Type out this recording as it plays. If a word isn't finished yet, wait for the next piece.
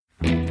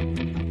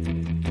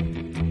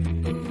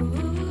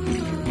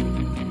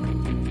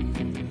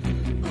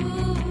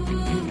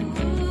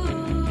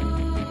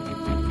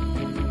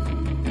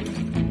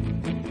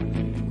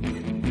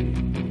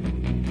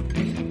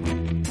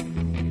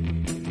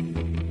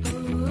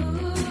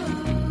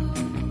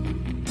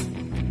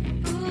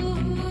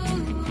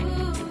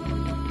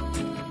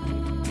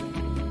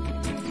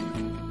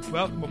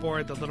Welcome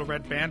aboard the Little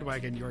Red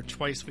Bandwagon, your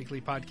twice-weekly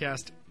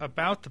podcast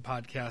about the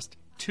podcast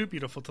Too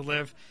Beautiful to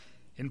Live.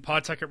 In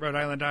Pawtucket, Rhode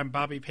Island, I'm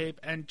Bobby Pape,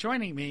 and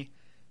joining me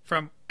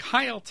from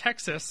Kyle,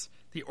 Texas,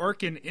 the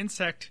Orkin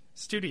Insect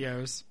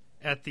Studios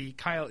at the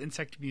Kyle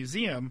Insect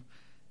Museum,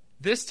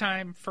 this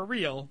time for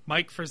real,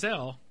 Mike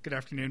Frizzell. Good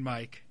afternoon,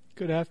 Mike.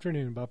 Good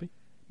afternoon, Bobby.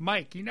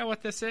 Mike, you know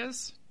what this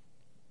is?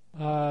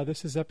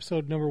 This is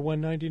episode number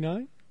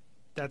 199.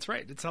 That's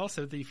right. It's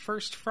also the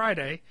first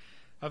Friday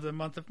of the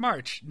month of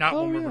March. Not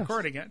when we're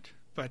recording it,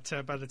 but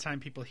by the time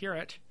people hear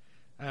it,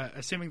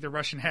 assuming the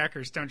Russian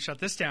hackers don't shut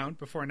this down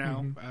before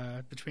now,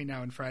 between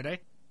now and Friday.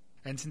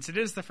 And since it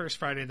is the first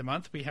Friday of the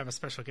month, we have a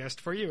special guest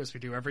for you, as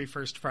we do every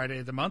first Friday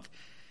of the month.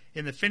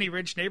 In the Finney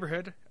Ridge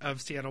neighborhood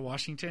of Seattle,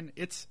 Washington,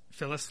 it's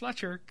Phyllis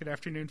Fletcher. Good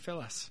afternoon,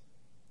 Phyllis.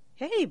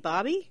 Hey,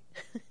 Bobby.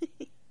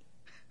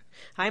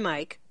 Hi,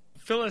 Mike.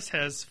 Phyllis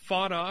has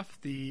fought off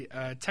the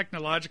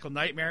technological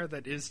nightmare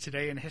that is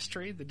today in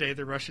history, the day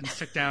the Russians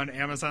took down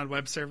Amazon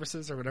Web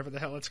Services, or whatever the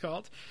hell it's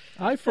called.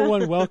 I, for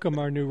one, welcome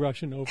our new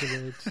Russian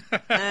overlords.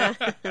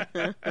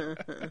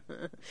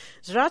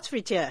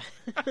 Здравствуйте.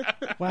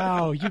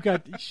 Wow,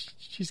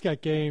 she's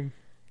got game.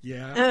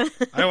 Yeah,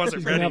 I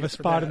wasn't She's ready going to have a for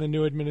spot that. in the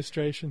new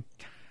administration.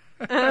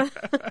 All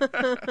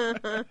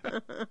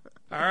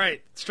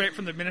right, straight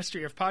from the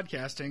Ministry of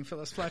Podcasting,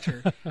 Phyllis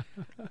Fletcher.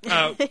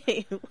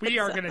 We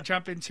are going to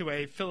jump into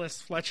a Phyllis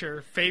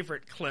Fletcher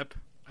favorite clip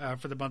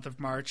for the month of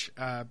March,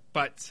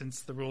 but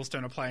since the rules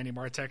don't apply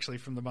anymore, it's actually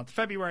from the month of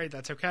February.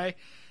 That's okay.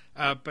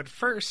 But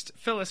first,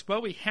 Phyllis,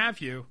 while we have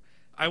you,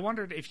 I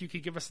wondered if you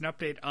could give us an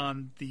update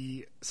on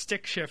the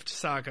stick shift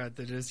saga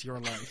that is your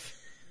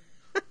life.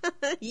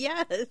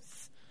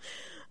 Yes.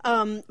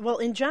 Well,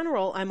 in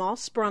general, I'm all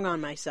sprung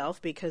on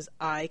myself because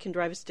I can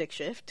drive a stick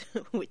shift,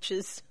 which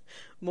is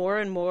more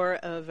and more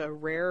of a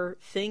rare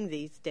thing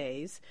these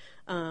days.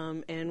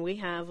 And we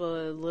have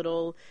a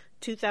little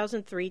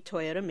 2003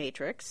 Toyota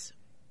Matrix.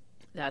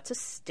 That's a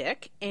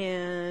stick.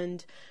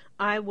 And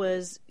I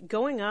was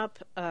going up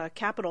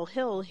Capitol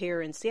Hill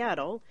here in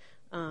Seattle,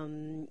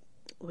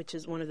 which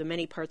is one of the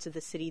many parts of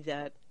the city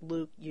that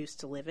Luke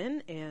used to live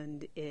in,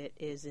 and it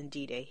is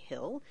indeed a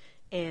hill.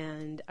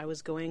 And I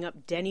was going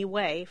up Denny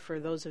Way, for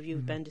those of you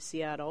who've been to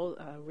Seattle,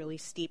 a really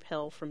steep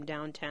hill from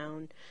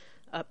downtown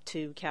up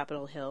to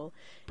Capitol Hill.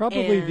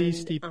 Probably the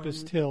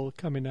steepest hill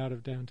coming out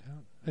of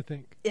downtown, I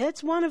think.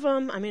 It's one of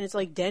them. I mean, it's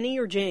like Denny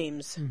or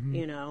James.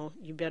 You know,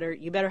 you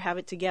better have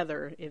it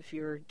together if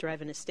you're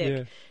driving a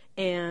stick.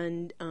 Yeah.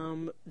 And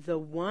the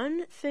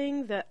one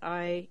thing that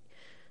I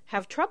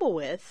have trouble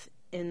with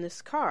in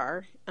this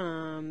car,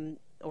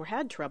 or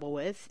had trouble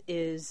with,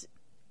 is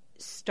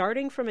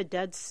starting from a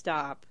dead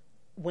stop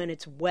when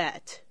it's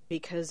wet,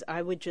 because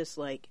I would just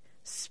like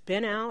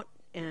spin out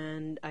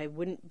and I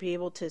wouldn't be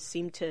able to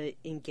seem to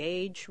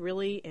engage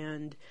really.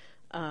 And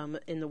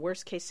in the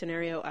worst case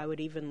scenario, I would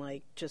even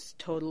like just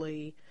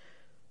totally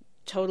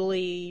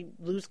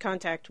lose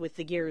contact with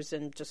the gears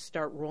and just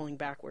start rolling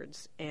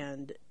backwards.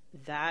 And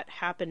that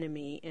happened to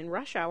me in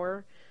rush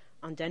hour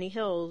on Denny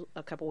Hill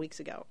a couple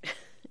weeks ago.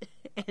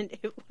 And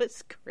it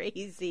was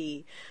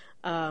crazy.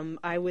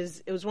 It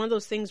was one of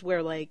those things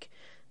where like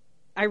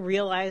I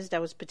realized I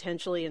was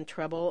potentially in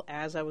trouble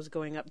as I was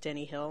going up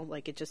Denny Hill.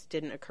 Like, it just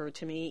didn't occur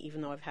to me,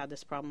 even though I've had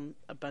this problem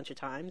a bunch of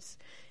times.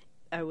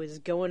 I was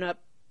going up,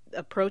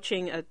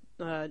 approaching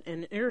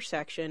an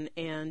intersection,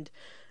 and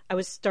I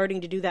was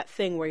starting to do that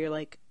thing where you're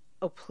like,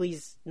 oh,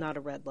 please, not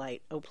a red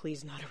light. Oh,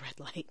 please, not a red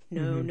light.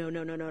 No,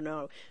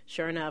 no.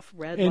 Sure enough,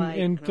 red light.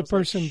 And the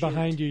person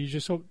behind you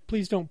just, oh,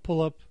 please don't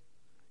pull up,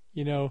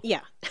 yeah,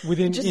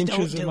 within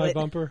inches of my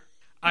bumper.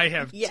 I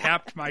have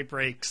tapped my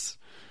brakes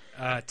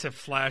to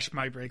flash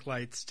my brake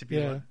lights to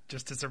be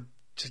just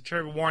to try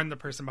to warn the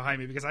person behind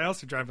me, because I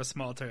also drive a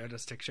small Toyota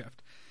stick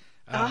shift.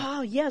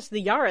 Yes,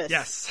 the Yaris.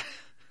 Yes.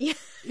 Yeah.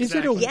 Is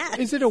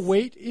it a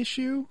weight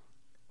issue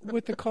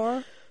with the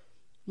car?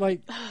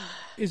 Like,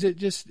 is it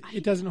just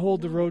it doesn't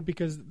hold the road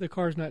because the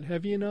car's not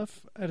heavy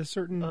enough at a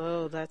certain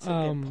that's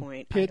a good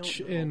point. Pitch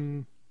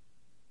and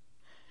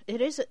it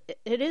is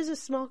a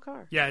small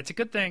car. Yeah, it's a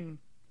good thing.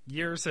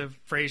 Years of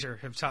Frasier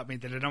have taught me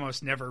that it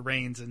almost never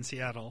rains in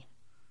Seattle.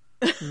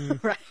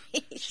 Right,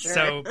 sure.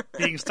 So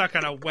being stuck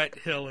on a wet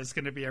hill is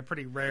going to be a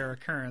pretty rare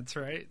occurrence,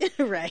 right?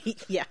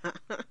 Right, yeah.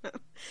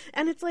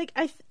 And it's like,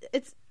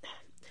 it's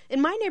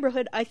in my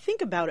neighborhood, I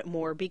think about it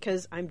more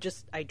because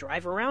I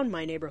drive around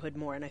my neighborhood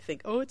more, and I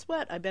think, oh, it's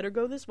wet, I better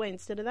go this way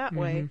instead of that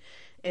way.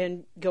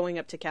 And going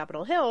up to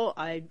Capitol Hill,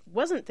 I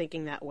wasn't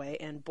thinking that way,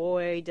 and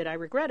boy, did I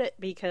regret it,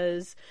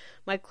 because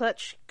my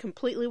clutch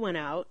completely went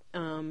out.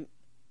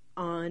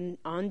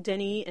 On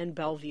Denny and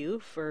Bellevue,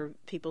 for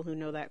people who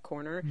know that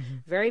corner.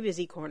 Very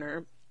busy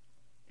corner.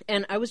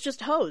 And I was just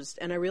hosed.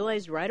 And I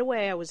realized right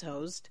away I was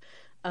hosed.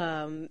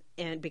 And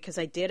because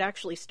I did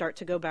actually start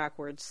to go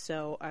backwards.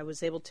 So I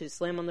was able to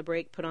slam on the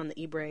brake, put on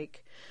the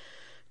e-brake,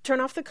 turn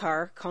off the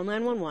car, call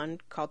 911,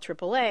 call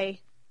AAA,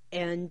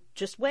 and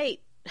just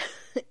wait.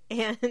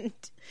 And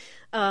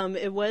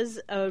it was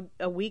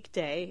a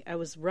weekday. I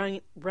was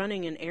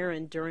running an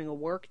errand during a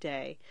work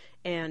day.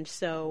 And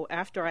so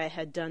after I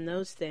had done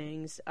those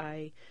things,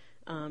 I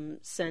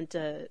sent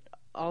a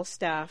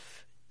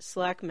all-staff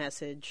Slack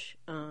message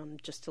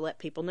just to let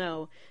people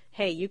know,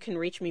 hey, you can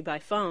reach me by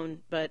phone,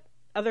 but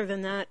other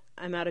than that,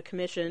 I'm out of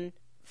commission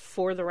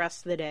for the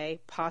rest of the day,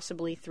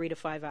 possibly 3 to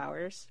 5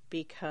 hours,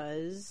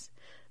 because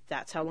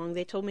that's how long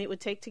they told me it would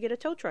take to get a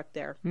tow truck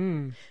there.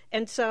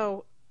 And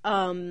so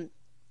I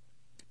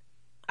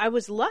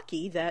was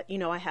lucky that,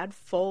 I had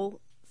full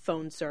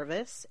phone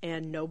service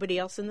and nobody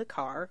else in the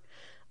car.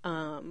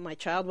 My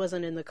child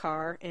wasn't in the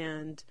car,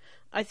 and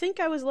I think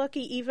I was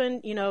lucky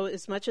even,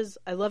 as much as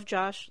I love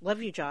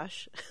you,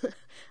 Josh,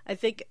 I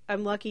think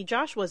I'm lucky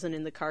Josh wasn't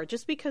in the car,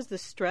 just because the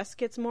stress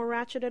gets more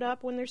ratcheted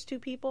up when there's two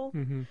people.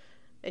 Mm-hmm.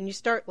 And you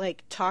start,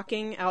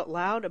 talking out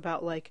loud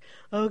about,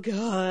 oh,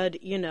 God,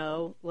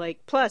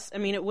 plus,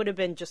 it would have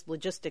been just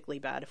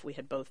logistically bad if we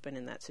had both been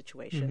in that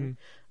situation,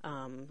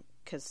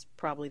 because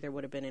probably there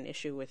would have been an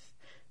issue with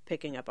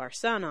picking up our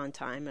son on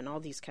time and all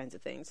these kinds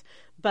of things.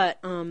 But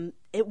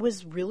it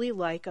was really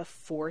like a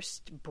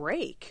forced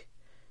break.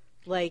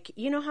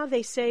 How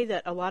they say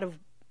that a lot of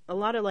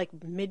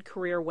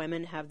mid-career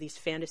women have these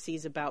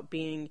fantasies about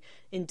being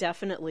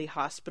indefinitely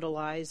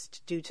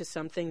hospitalized due to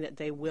something that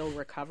they will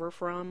recover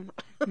from,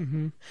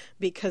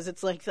 because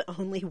it's the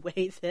only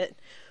way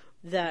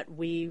that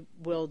we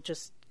will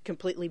just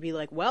completely be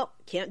well,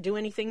 can't do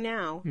anything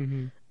now.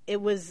 It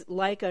was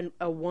like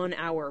a 1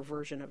 hour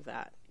version of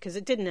that, because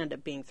it didn't end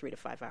up being 3 to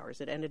 5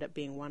 hours. It ended up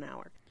being 1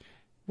 hour.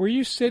 Were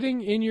you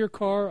sitting in your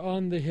car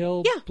on the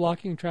hill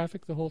blocking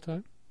traffic the whole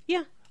time?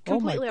 Yeah,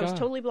 completely. Oh my God. I was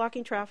totally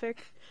blocking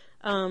traffic.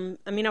 I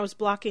was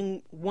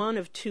blocking one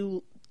of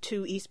two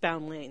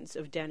eastbound lanes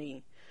of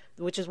Denny,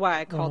 which is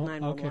why I called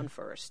 911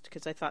 first,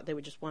 because I thought they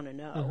would just want to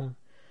know.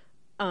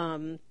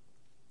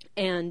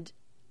 And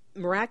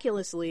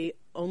miraculously,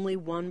 only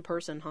one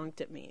person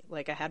honked at me.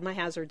 I had my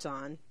hazards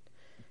on,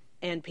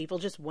 and people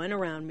just went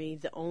around me.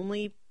 The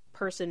only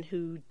person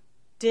who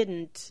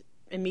didn't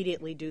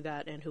immediately do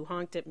that and who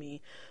honked at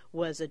me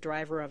was a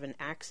driver of an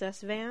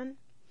access van.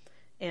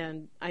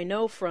 And I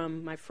know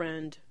from my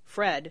friend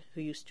Fred,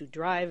 who used to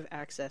drive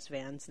access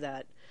vans,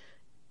 that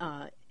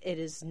it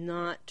is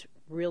not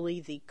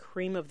really the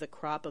cream of the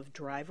crop of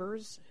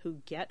drivers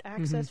who get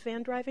access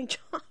van driving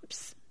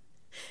jobs.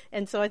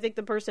 And so I think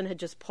the person had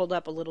just pulled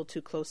up a little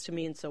too close to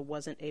me, and so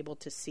wasn't able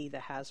to see the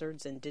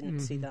hazards and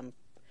didn't see them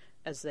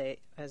as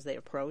they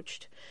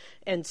approached.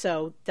 And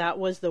so that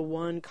was the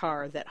one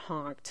car that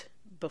honked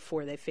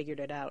before they figured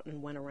it out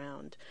and went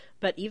around.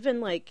 But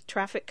even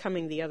traffic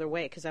coming the other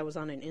way, because I was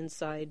on an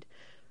inside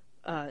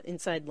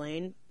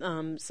lane,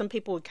 some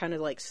people would kind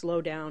of slow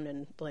down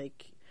and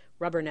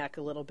rubberneck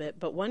a little bit.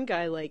 But one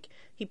guy,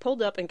 he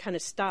pulled up and kind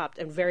of stopped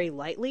and very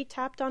lightly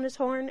tapped on his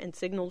horn and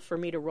signaled for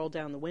me to roll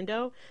down the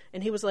window.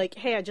 And he was like,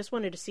 hey, I just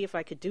wanted to see if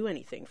I could do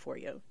anything for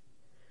you.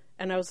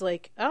 And I was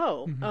like,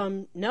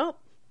 nope.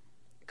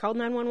 Called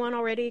 911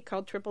 already,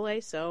 called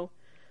AAA, so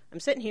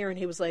I'm sitting here. And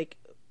he was like,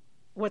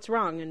 what's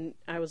wrong? And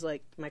I was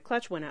like, my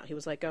clutch went out. He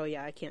was like, oh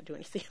yeah, I can't do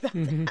anything about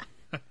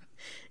that.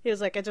 He was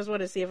like, I just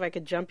want to see if I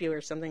could jump you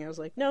or something. I was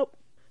like, nope.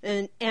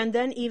 And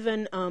then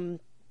even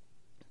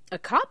a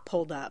cop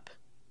pulled up,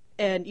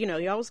 and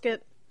you always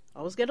get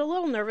a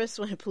little nervous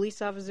when a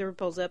police officer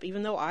pulls up,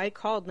 even though I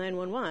called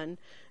 911.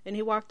 And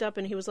he walked up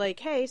and he was like,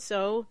 hey,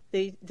 so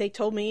they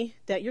told me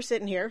that you're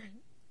sitting here.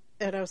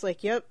 And I was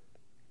like, yep.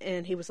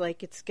 And he was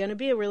like, it's going to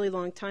be a really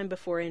long time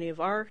before any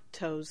of our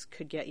tows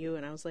could get you.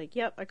 And I was like,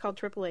 yep, I called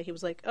AAA. He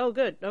was like, oh,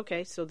 good.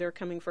 Okay, so they're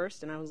coming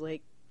first. And I was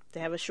like,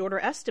 they have a shorter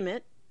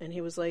estimate. And he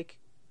was like,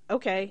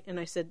 okay. And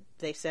I said,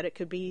 they said it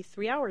could be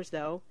 3 hours,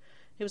 though.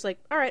 He was like,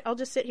 all right, I'll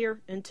just sit here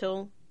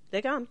until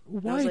they come.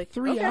 Why I was like,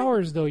 3 okay.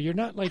 hours, though? You're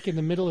not in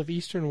the middle of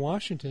eastern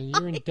Washington.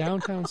 You're in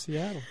downtown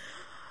Seattle.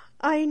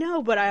 I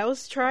know, but I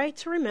always try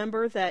to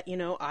remember that,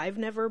 I've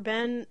never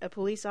been a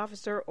police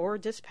officer or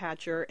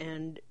dispatcher,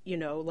 and,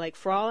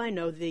 for all I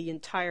know, the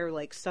entire,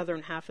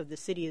 southern half of the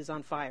city is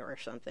on fire or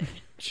something.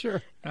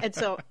 Sure. And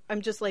so I'm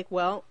just like,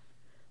 well,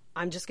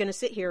 I'm just going to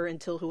sit here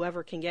until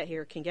whoever can get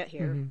here can get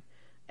here.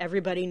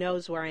 Everybody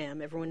knows where I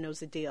am. Everyone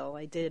knows the deal.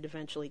 I did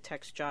eventually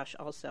text Josh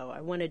also.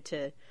 I wanted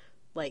to,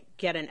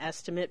 get an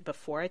estimate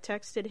before I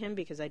texted him,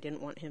 because I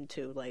didn't want him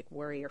to,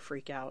 worry or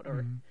freak out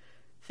or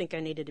think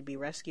I needed to be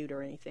rescued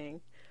or anything.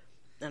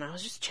 And I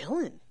was just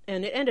chilling,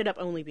 and it ended up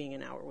only being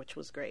an hour, which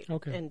was great.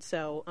 Okay. And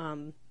so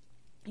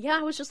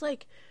I was just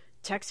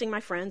texting my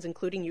friends,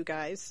 including you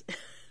guys.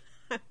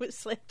 I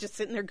was just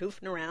sitting there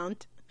goofing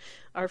around.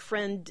 Our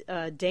friend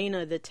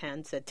Dana the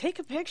 10 said, take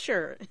a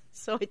picture.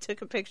 So I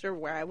took a picture of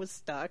where I was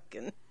stuck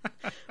and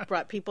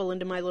brought people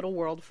into my little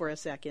world for a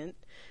second.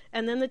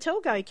 And then the tow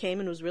guy came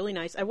and was really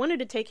nice. I wanted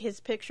to take his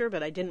picture,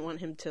 but I didn't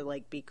want him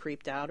to be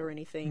creeped out or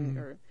anything,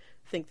 or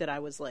think that I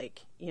was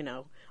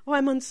oh,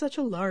 I'm on such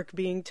a lark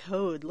being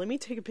towed. Let me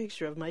take a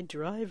picture of my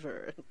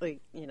driver. I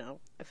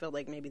felt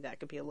like maybe that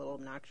could be a little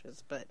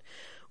obnoxious, but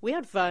we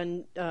had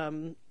fun,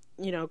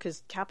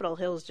 because Capitol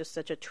Hill is just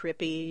such a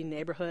trippy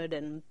neighborhood,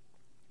 and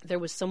there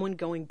was someone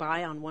going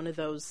by on one of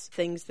those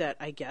things that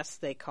I guess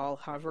they call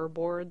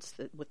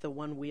hoverboards with the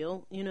one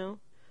wheel, you know.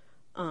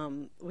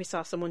 We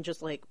saw someone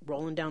just like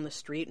rolling down the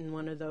street in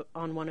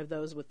on one of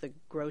those with the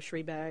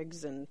grocery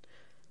bags, and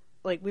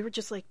like we were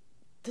just like,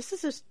 this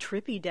is a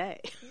trippy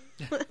day.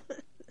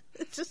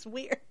 It's just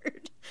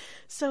weird.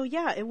 So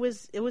yeah, it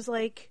was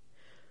like,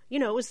 you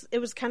know, it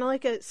was kind of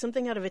like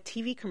something out of a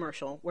TV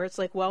commercial where it's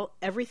like, well,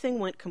 everything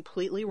went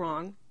completely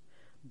wrong,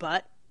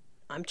 but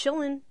I'm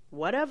chilling,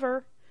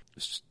 whatever.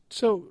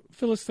 So,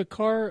 Phyllis, the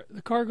car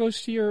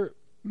goes to your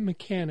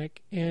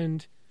mechanic,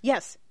 and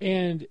yes,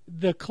 and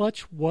the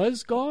clutch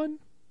was gone,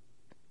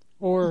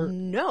 or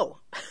no?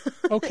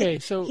 Okay,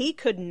 so he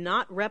could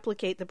not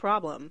replicate the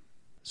problem.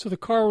 So the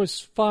car was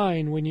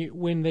fine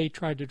when they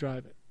tried to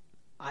drive it.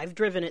 I've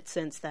driven it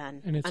since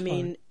then. And it's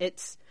fine.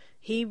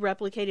 He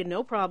replicated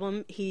no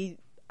problem. He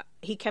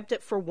kept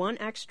it for one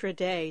extra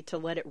day to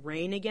let it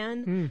rain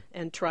again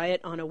and try it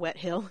on a wet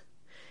hill.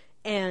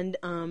 And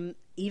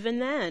even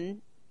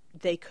then,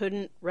 they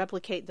couldn't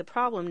replicate the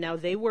problem. Now,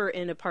 they were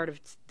in a part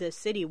of the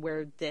city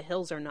where the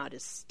hills are not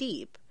as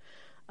steep.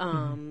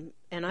 And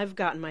I've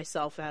gotten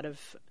myself out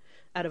of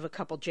a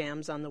couple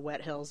jams on the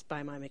wet hills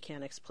by my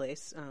mechanic's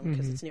place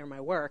because it's near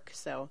my work.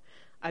 So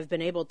I've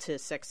been able to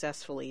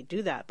successfully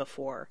do that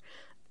before.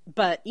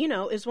 But, you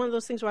know, it's one of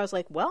those things where I was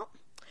like, well,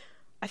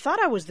 I thought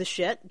I was the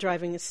shit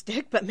driving a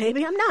stick, but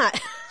maybe I'm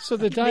not. So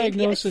the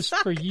diagnosis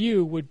for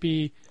you would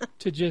be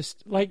to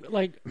just, like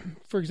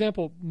for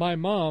example, my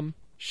mom,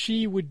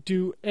 she would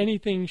do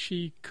anything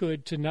she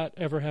could to not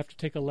ever have to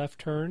take a left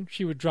turn.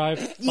 She would drive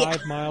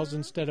 5 miles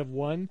instead of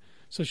 1,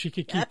 so she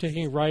could keep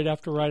taking right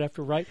after right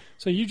after right.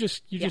 So you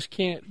just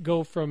can't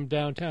go from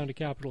downtown to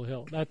Capitol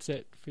Hill. That's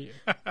it for you.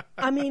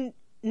 I mean,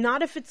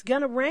 not if it's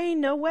going to rain,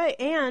 no way.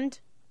 And,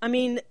 I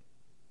mean,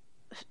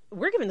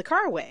 we're giving the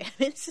car away.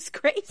 I mean, this is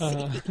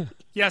crazy.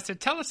 Yeah, so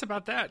tell us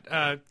about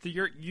that.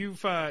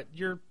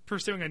 You're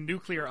pursuing a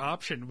nuclear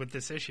option with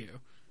this issue.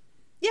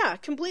 Yeah,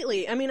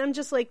 completely. I mean, I'm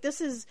just like, this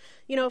is,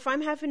 you know, if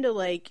I'm having to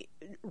like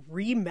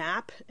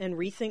remap and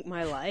rethink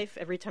my life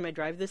every time I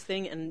drive this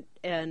thing,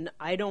 and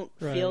I don't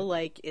feel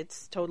like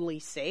it's totally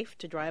safe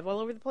to drive all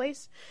over the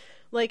place,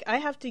 like I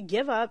have to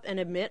give up and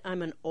admit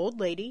I'm an old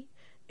lady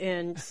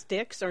and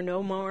sticks are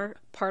no more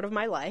part of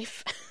my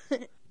life.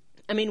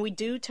 I mean, we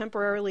do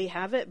temporarily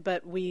have it,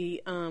 but we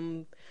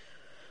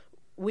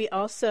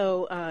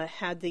also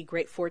had the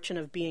great fortune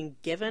of being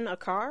given a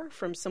car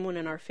from someone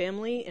in our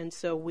family, and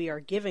so we are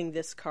giving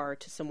this car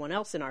to someone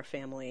else in our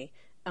family,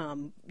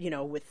 you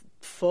know, with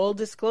full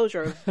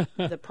disclosure of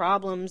the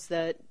problems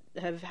that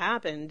have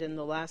happened in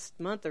the last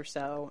month or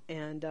so.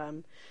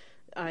 And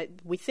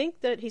we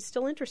think that he's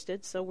still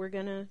interested, so we're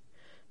going to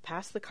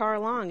pass the car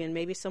along, and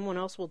maybe someone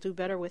else will do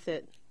better with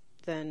it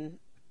than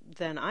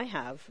I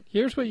have.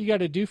 Here's what you got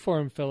to do for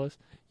him, Phyllis.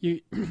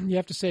 You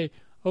have to say,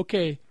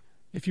 okay,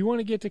 if you want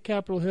to get to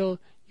Capitol Hill,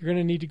 you're going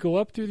to need to go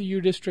up through the U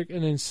District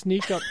and then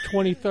sneak up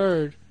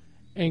 23rd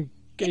and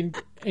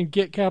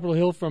get Capitol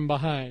Hill from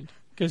behind,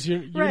 because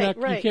you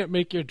can't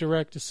make your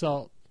direct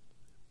assault.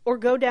 Or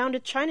go down to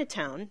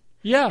Chinatown.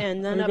 Yeah,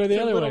 and then up through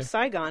Little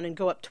Saigon and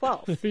go up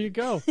 12th. There you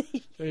go.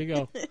 There you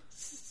go.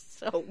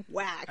 So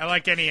whack. I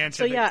like any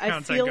answer that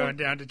counts on going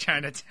down to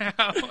Chinatown.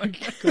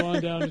 Go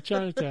on down to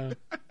Chinatown.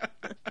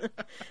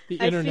 The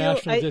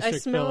International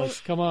District, Phyllis.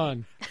 Come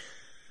on.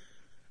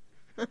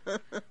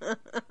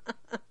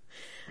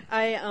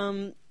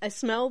 I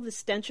smell the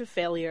stench of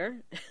failure.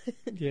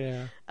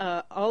 Yeah.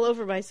 All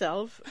over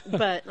myself.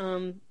 But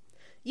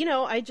you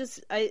know,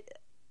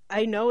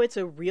 I know it's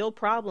a real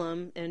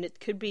problem, and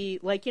it could be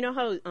like, you know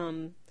how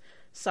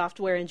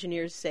software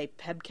engineers say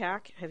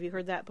PEBCAC. Have you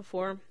heard that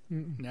before?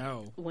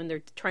 No. When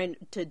they're trying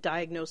to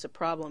diagnose a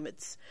problem,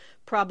 it's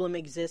problem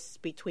exists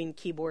between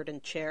keyboard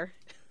and chair,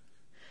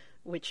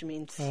 which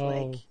means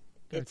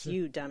it's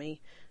you,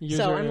 dummy.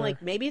 So I'm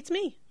like, maybe it's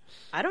me.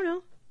 I don't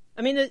know.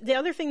 I mean, the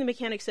other thing the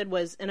mechanic said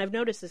was, and I've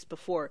noticed this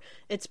before,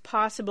 it's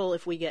possible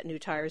if we get new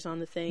tires on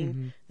the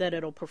thing that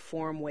it'll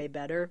perform way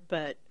better.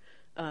 But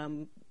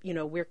you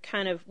know, we're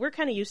kind of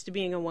used to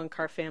being a one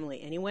car family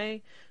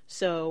anyway,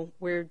 so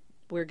we're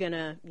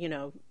gonna, you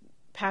know,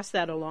 pass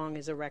that along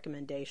as a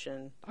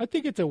recommendation. I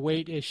think it's a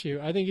weight issue.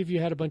 I think if you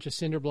had a bunch of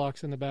cinder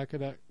blocks in the back of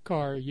that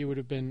car, you would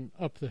have been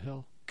up the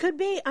hill. Could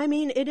be. I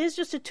mean, it is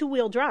just a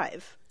 2-wheel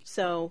drive,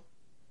 so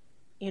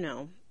you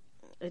know,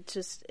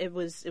 it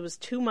was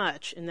too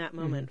much in that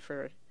moment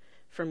for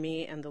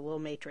me and the little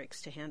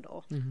Matrix to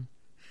handle.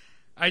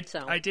 I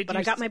did, but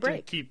I got my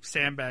break. Keep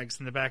sandbags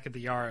in the back of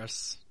the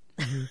Yaris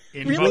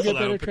in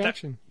Buffalo,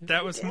 but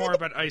that was more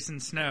about ice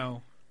and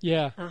snow.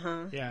 Yeah.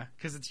 Yeah,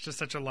 because it's just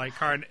such a light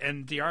car.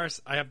 And the Yaris,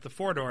 I have the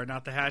 4-door,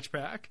 not the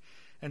hatchback.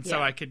 And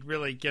so I could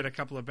really get a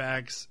couple of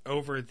bags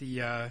over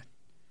the,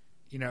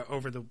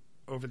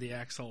 over the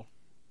axle,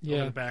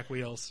 over the back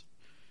wheels.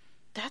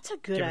 That's a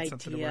good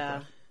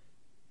idea.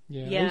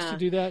 Yeah, I used to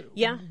do that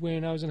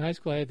when I was in high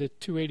school. I had the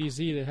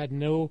 280Z that had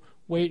no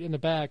weight in the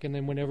back, and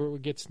then whenever it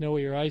would get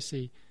snowy or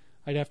icy,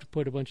 I'd have to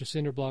put a bunch of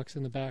cinder blocks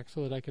in the back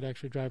so that I could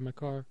actually drive my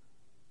car.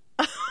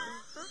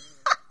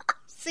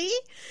 See?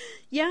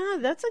 Yeah,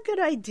 that's a good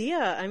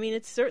idea. I mean,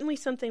 it's certainly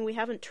something we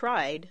haven't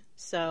tried.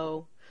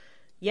 So,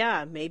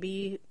 yeah,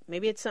 maybe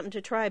it's something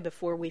to try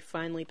before we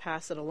finally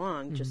pass it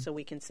along, just so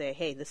we can say,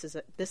 hey, this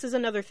is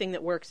another thing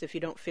that works if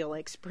you don't feel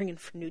like springing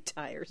for new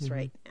tires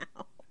right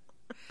now.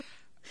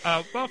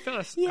 Well,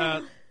 Phyllis,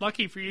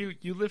 lucky for you,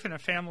 you live in a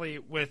family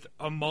with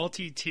a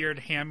multi-tiered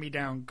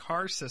hand-me-down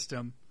car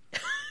system.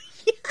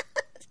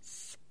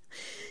 Yes.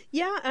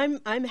 Yeah,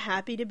 I'm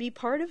happy to be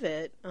part of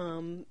it.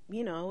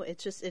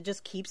 It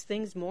just keeps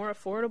things more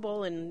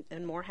affordable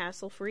and more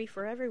hassle-free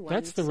for everyone.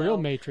 That's the real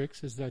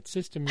Matrix, is that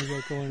system you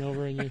got going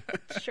over in your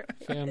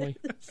family.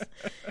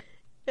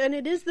 And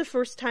it is the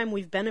first time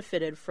we've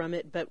benefited from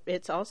it, but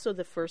it's also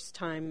the first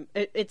time.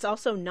 It's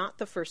also not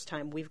the first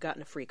time we've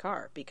gotten a free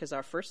car, because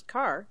our first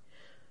car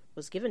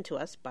was given to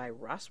us by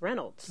Ross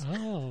Reynolds.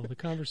 Oh, the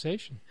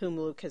conversation. Whom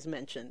Luke has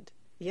mentioned.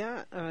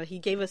 Yeah, he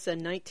gave us a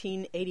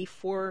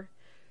 1984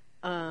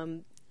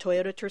 Toyota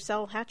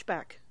Tercel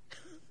hatchback.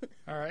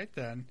 All right,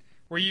 then.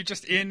 Were you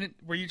just in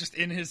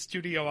his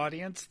studio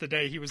audience the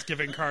day he was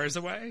giving cars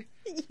away?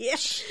 Yeah,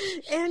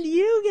 and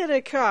you get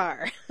a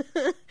car.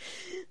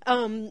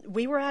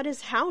 We were at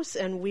his house,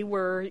 and we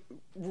were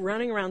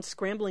running around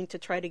scrambling to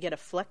try to get a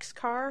flex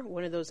car,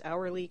 one of those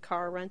hourly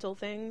car rental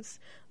things,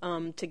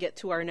 to get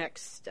to our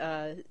next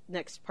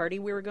party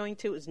we were going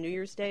to. It was New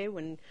Year's Day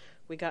when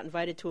we got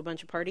invited to a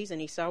bunch of parties,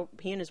 and he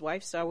and his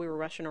wife saw we were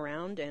rushing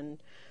around, and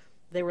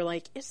they were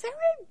like, "Is there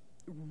a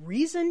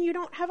reason you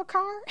don't have a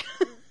car?"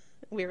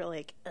 We were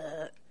like,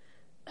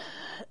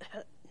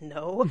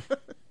 no.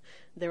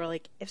 They were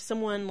like, if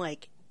someone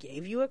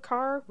gave you a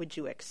car, would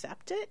you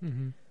accept it?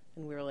 Mm-hmm.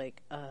 And we were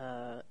like,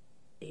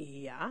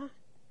 yeah.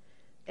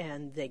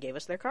 And they gave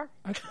us their car.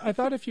 I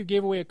thought if you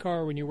gave away a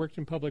car when you worked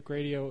in public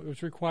radio, it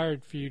was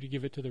required for you to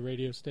give it to the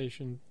radio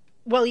station.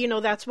 Well,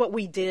 that's what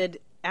we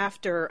did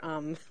after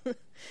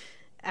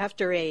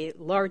a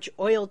large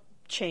oil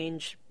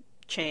change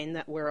chain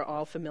that we're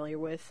all familiar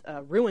with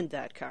ruined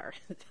that car.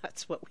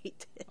 That's what we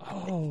did.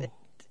 Oh.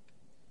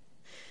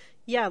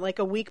 Yeah, like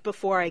a week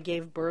before I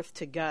gave birth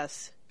to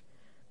Gus,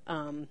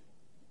 my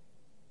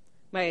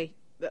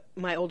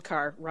old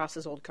car,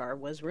 Ross's old car,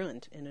 was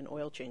ruined in an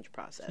oil change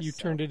process. You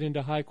turned it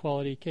into high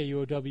quality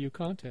KUOW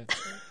content.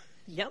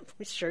 Yep,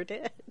 we sure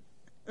did.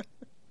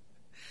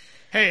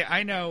 Hey,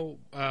 I know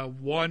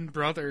one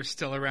brother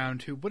still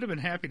around who would have been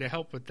happy to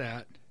help with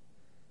that.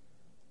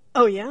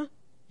 Oh, yeah?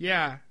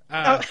 Yeah.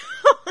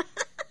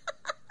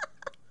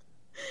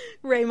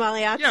 Ray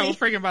Magliazzi. Yeah, we'll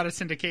bring him out of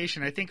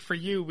syndication. I think for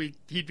you,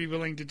 he'd be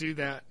willing to do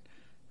that.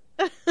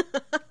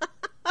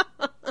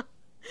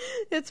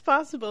 It's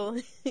possible.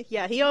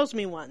 Yeah, he owes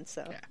me one,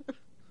 so yeah.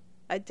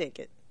 I'd take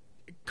it.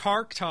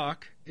 Car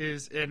Talk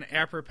is an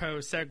apropos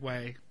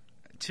segue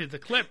to the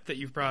clip that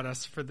you've brought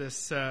us for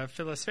this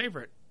Phyllis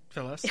favorite.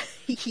 Phyllis?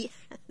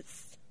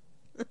 Yes.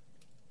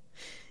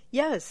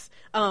 Yes.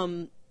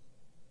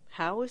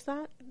 How is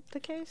that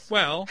the case?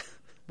 Well,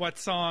 what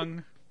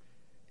song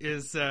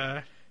is...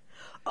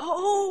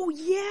 Oh,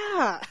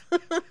 yeah.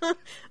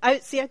 I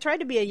tried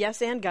to be a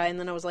yes and guy, and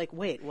then I was like,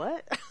 wait,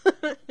 what?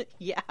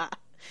 Yeah.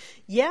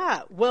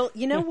 Yeah. Well,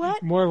 you know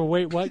what? More of a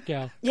wait, what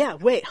gal? Yeah,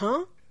 wait,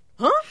 huh?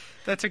 Huh?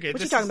 That's okay.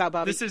 What you talking about,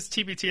 Bobby? This is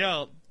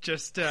TBTL.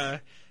 Just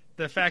the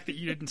fact that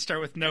you didn't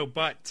start with no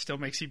but still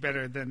makes you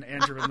better than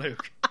Andrew and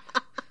Luke.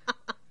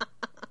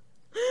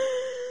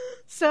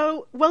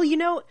 So, well,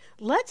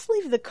 let's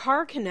leave the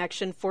car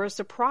connection for a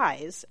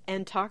surprise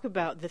and talk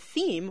about the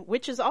theme,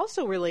 which is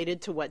also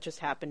related to what just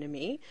happened to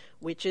me,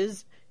 which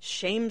is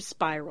shame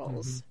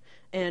spirals. Mm-hmm.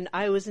 And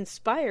I was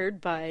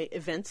inspired by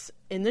events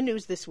in the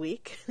news this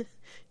week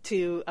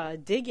to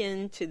dig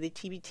into the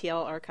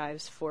TBTL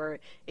archives for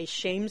a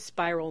shame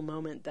spiral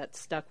moment that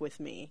stuck with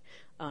me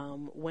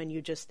when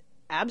you just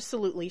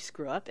absolutely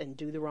screw up and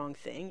do the wrong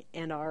thing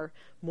and are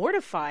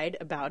mortified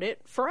about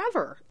it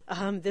forever.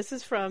 This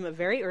is from a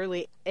very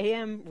early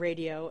AM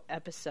radio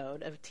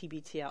episode of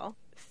TBTL,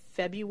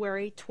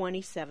 February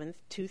 27th,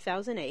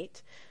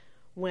 2008,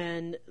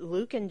 when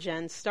Luke and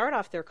Jen start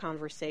off their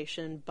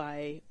conversation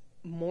by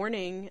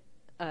mourning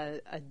a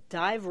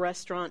dive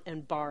restaurant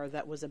and bar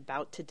that was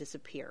about to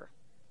disappear.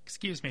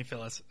 Excuse me,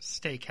 Phyllis.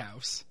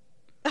 Steakhouse.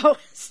 Oh,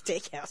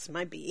 steakhouse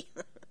might be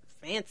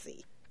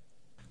fancy.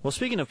 Well,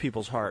 speaking of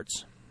people's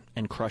hearts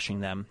and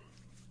crushing them,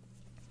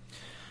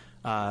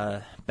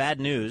 bad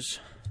news,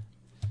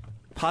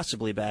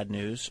 possibly bad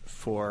news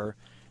for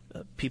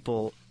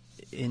people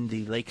in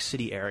the Lake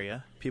City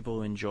area, people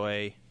who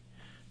enjoy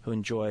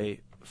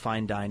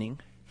fine dining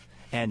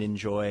and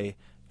enjoy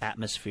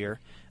atmosphere.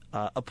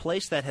 A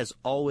place that has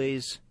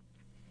always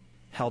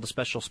held a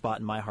special spot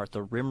in my heart,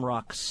 the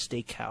Rimrock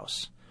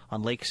Steakhouse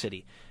on Lake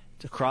City.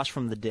 It's across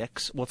from the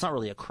Dick's. Well, it's not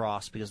really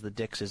across because the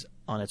Dick's is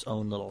on its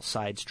own little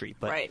side street.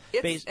 But right.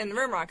 And the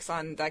Rimrock's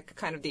on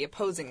kind of the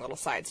opposing little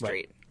side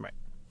street. Right.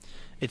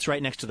 It's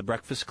right next to the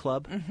Breakfast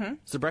Club. Mm-hmm.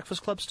 Is the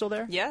Breakfast Club still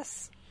there?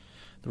 Yes.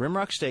 The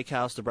Rimrock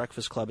Steakhouse, the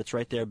Breakfast Club, it's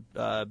right there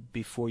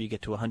before you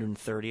get to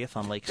 130th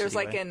on Lake City. There's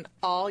like an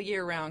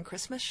all-year-round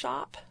Christmas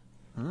shop.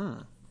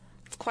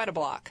 It's quite a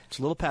block. It's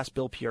a little past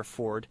Bill Pierre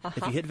Ford.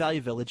 If you hit Value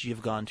Village,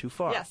 you've gone too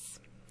far. Yes.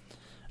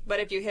 But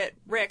if you hit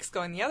Rick's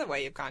going the other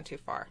way, you've gone too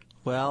far.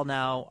 Well,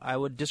 now, I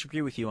would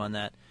disagree with you on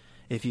that.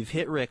 If you've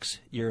hit Rick's,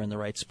 you're in the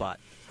right spot.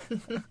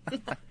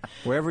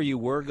 Wherever you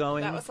were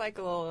going... That was like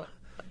a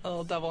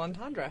little double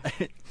entendre.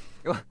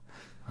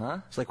 Huh?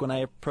 It's like when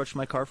I approached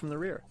my car from the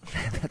rear.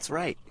 That's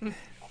right.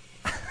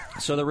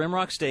 So the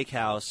Rimrock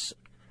Steakhouse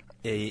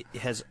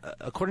has,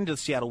 according to the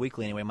Seattle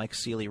Weekly anyway, Mike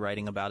Seeley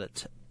writing about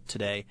it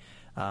today,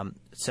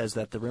 says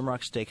that the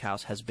Rimrock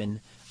Steakhouse has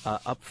been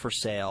up for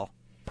sale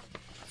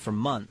for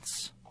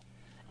months.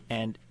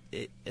 And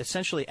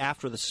essentially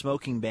after the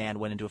smoking ban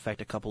went into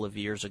effect a couple of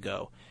years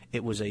ago,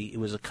 it was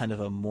a kind of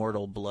a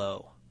mortal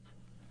blow.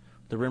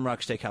 The Rimrock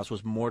Steakhouse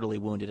was mortally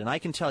wounded. And I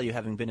can tell you,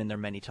 having been in there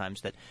many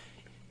times, that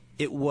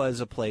it was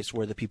a place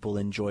where the people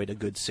enjoyed a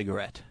good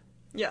cigarette.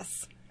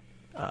 Yes.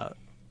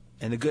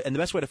 And the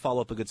best way to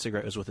follow up a good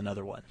cigarette is with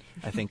another one,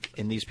 I think,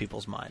 in these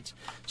people's minds.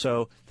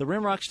 So the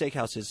Rimrock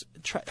Steakhouse is.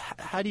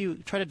 How do you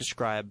try to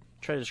describe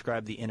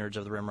the innards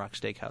of the Rimrock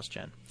Steakhouse,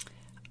 Jen?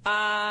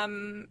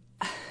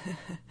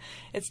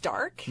 It's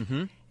dark.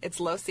 Mm-hmm. It's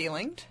low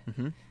ceilinged.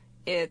 Mm-hmm.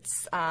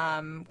 It's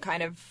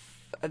kind of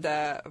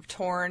the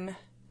torn.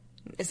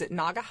 Is it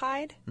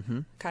Naugahyde?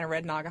 Mm-hmm. Kind of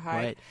red Naugahyde.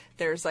 Right.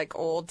 There's like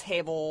old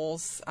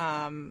tables,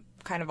 kind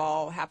of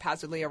all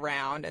haphazardly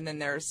around, and then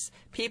there's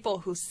people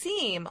who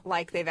seem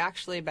like they've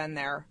actually been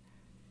there,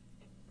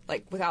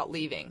 like without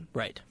leaving,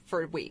 Right.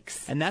 for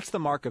weeks. And that's the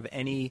mark of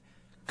any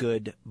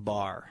good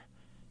bar,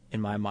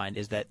 in my mind,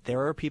 is that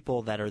there are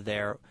people that are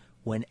there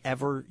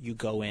whenever you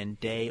go in,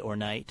 day or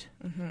night.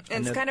 Mm-hmm. And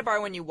it's the kind of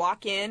bar when you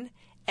walk in,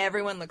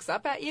 everyone looks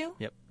up at you.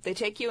 Yep. They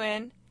take you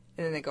in,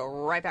 and then they go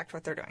right back to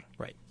what they're doing.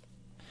 Right.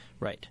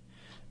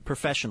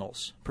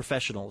 Professionals,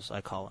 I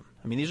call them.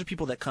 I mean, these are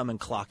people that come and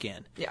clock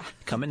in. Yeah.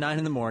 Come at 9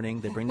 in the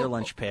morning, they bring their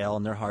lunch pail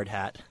and their hard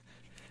hat,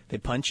 they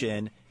punch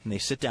in, and they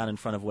sit down in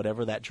front of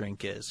whatever that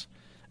drink is.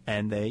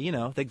 And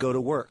they go to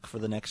work for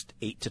the next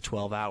 8 to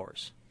 12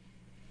 hours.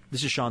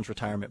 This is Sean's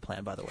retirement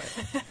plan, by the way.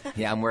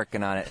 Yeah, I'm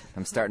working on it.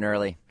 I'm starting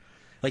early.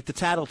 Like the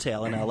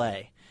Tattletale in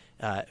L.A.,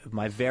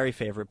 my very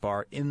favorite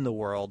bar in the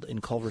world in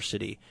Culver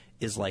City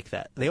is like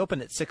that. They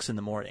open at 6 in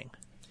the morning.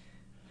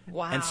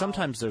 Wow. And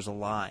sometimes there's a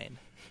line.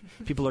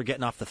 People are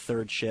getting off the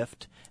third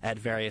shift at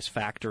various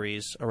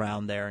factories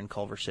around there in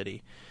Culver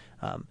City.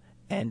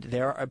 And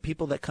there are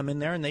people that come in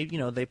there and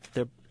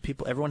they're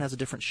people, everyone has a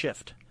different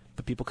shift.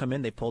 But people come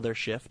in, they pull their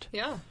shift.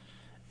 Yeah.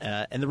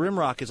 And the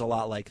Rimrock is a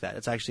lot like that.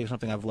 It's actually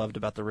something I've loved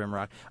about the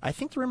Rimrock. I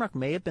think the Rimrock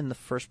may have been the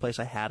first place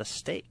I had a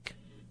steak.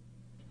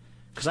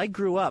 Because I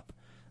grew up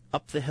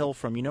the hill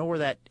from, you know where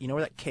that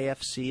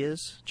KFC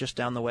is, just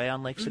down the way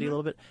on Lake City a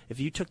little bit? If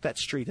you took that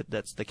street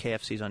that's the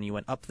KFC's on, you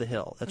went up the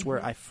hill. That's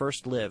where I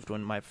first lived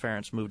when my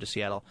parents moved to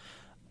Seattle,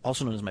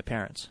 also known as my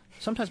parents.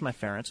 Sometimes my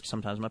parents,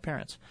 sometimes my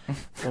parents.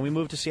 When we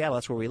moved to Seattle,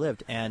 that's where we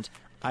lived. And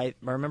I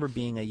remember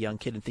being a young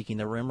kid and thinking,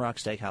 the Rimrock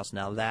Steakhouse,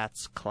 now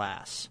that's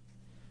class.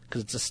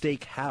 Because it's a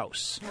steak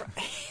house.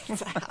 Right.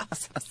 It's a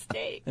house of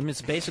steak. I mean,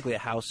 it's basically a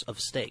house of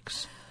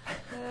steaks.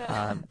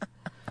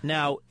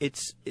 Now,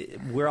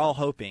 we're all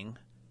hoping,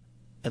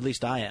 at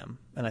least I am,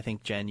 and I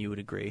think, Jen, you would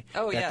agree,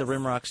 that the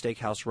Rimrock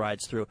Steakhouse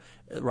rides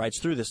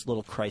through this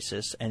little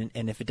crisis, and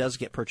if it does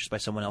get purchased by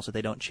someone else, that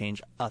they don't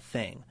change a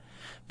thing.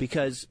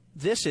 Because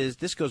this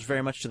goes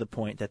very much to the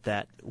point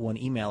that one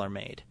emailer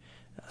made,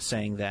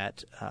 saying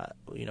that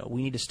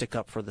we need to stick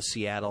up for the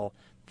Seattle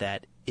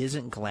that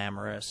isn't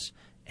glamorous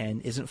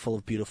and isn't full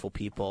of beautiful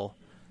people.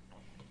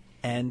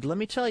 And let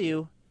me tell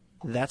you,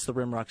 that's the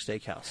Rimrock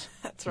Steakhouse.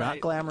 That's right.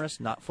 Not glamorous,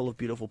 not full of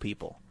beautiful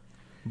people,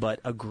 but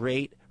a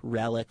great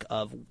relic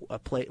of a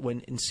place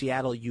when in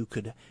Seattle you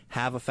could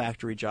have a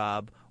factory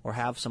job or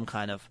have some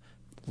kind of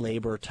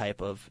labor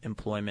type of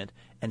employment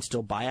and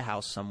still buy a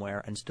house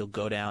somewhere and still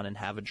go down and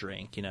have a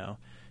drink,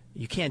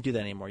 You can't do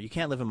that anymore. You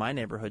can't live in my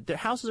neighborhood. Their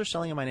houses are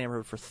selling in my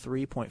neighborhood for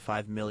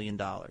 $3.5 million.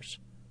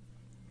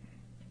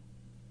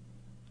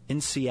 In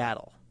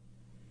Seattle.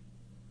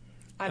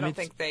 I don't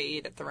think they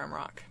eat at the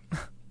Rimrock.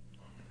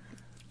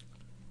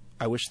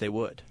 I wish they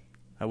would.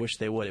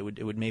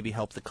 It would maybe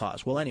help the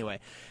cause. Well, anyway,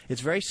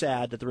 it's very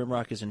sad that the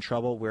Rimrock is in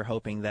trouble. We're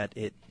hoping that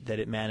it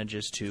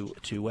manages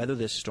to weather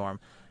this storm.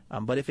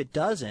 But if it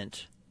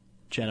doesn't,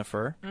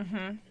 Jennifer,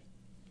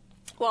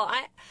 Well,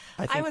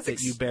 I think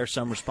that you bear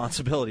some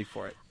responsibility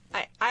for it.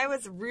 I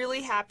was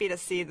really happy to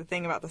see the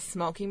thing about the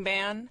smoking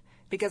ban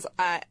because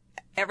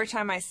every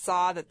time I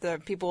saw that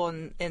the people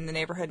in the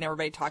neighborhood and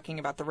everybody talking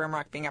about the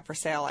Rimrock being up for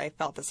sale, I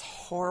felt this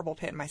horrible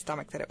pit in my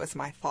stomach that it was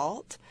my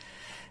fault.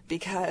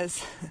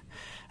 Because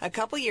a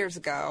couple years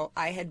ago,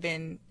 I had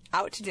been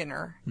out to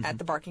dinner at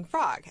the Barking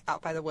Frog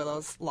out by the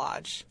Willows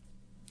Lodge.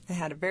 and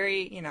had a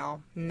very,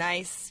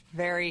 nice,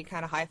 very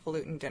kind of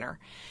highfalutin dinner.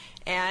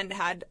 And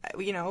had,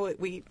 we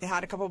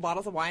had a couple of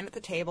bottles of wine at the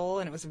table,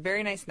 and it was a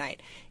very nice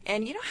night.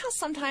 And you know how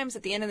sometimes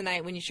at the end of the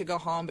night when you should go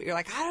home, but you're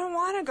like, I don't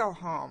want to go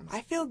home.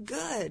 I feel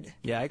good.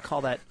 Yeah, I call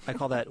that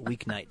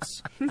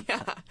weeknights.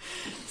 Yeah.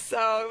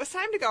 So it was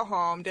time to go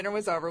home. Dinner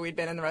was over. We'd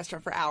been in the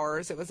restaurant for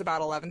hours. It was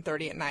about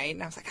 11:30 at night,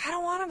 and I was like, I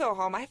don't want to go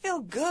home. I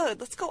feel good.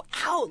 Let's go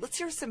out. Let's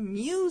hear some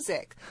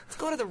music. Let's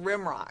go to the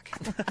Rimrock.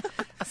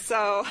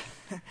 So...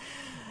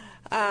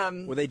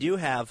 well, they do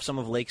have some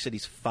of Lake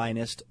City's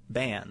finest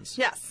bands.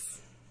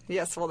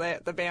 Yes, well,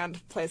 the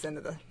band plays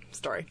into the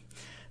story.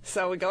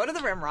 So we go to the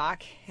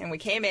Rimrock, and we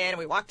came in, and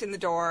we walked in the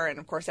door, and,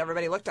 of course,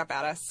 everybody looked up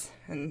at us,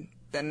 and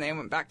then they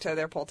went back to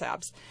their pull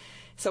tabs.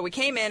 So we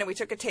came in, and we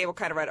took a table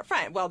kind of right up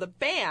front. Well, the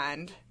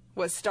band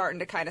was starting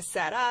to kind of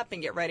set up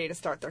and get ready to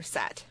start their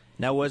set.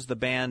 Now, was the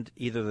band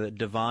either the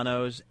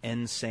Devanos,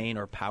 Insane,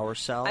 or Power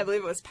Cell? I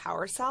believe it was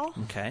Power Cell.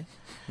 Okay.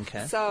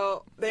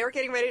 So they were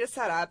getting ready to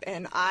set up,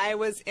 and I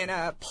was in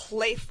a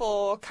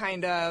playful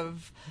kind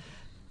of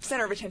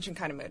center of attention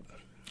kind of mood.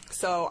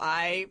 So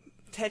I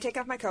had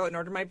taken off my coat and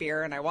ordered my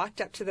beer, and I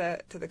walked up to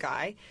the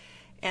guy,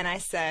 and I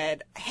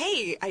said,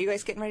 "Hey, are you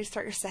guys getting ready to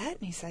start your set?"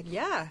 And he said,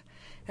 "Yeah."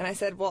 And I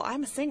said, "Well,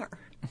 I'm a singer."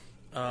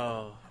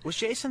 Oh, was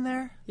Jason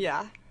there?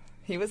 Yeah,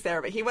 he was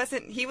there, but he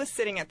wasn't. He was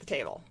sitting at the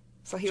table,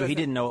 so he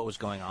didn't know what was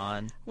going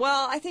on.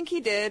 Well, I think he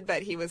did,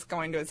 but he was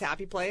going to his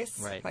happy place,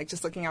 right? Like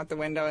just looking out the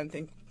window and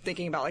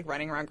thinking about like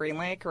running around Green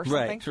Lake or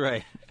something,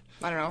 right.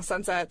 I don't know,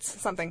 sunsets,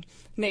 something,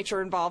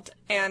 nature involved.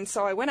 And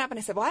so I went up and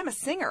I said, "Well, I'm a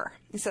singer."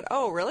 He said,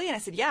 "Oh, really?" And I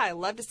said, "Yeah, I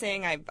love to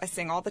sing. I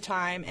sing all the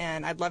time,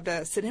 and I'd love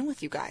to sit in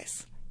with you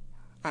guys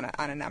on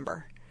a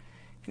number."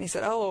 And he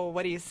said, "Oh, well,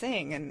 what do you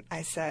sing?" And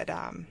I said,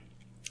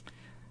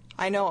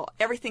 "I know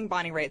everything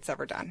Bonnie Raitt's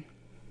ever done."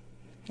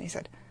 And he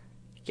said,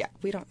 "Yeah,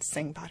 we don't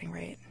sing Bonnie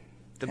Raitt."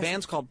 The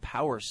band's called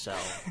Power Cell.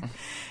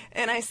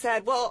 And I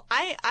said, "Well,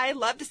 I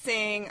love to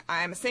sing.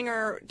 I'm a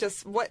singer.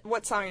 Just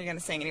what song are you going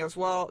to sing?" And he goes,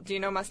 "Well, do you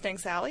know Mustang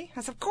Sally?"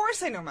 I said, "Of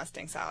course I know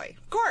Mustang Sally.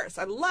 Of course.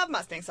 I love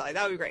Mustang Sally.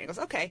 That would be great." He goes,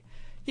 "Okay,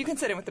 you can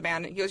sit in with the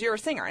band." He goes, "You're a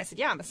singer." I said,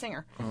 "Yeah, I'm a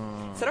singer."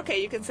 I said,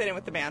 "Okay, you can sit in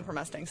with the band for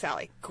Mustang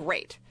Sally."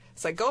 Great.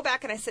 So I go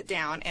back and I sit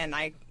down, and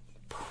I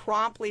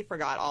promptly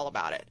forgot all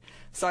about it.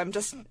 So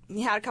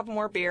he had a couple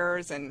more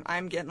beers, and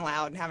I'm getting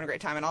loud and having a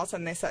great time. And all of a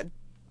sudden they said,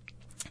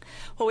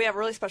 "Well, we have a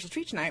really special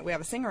treat tonight. We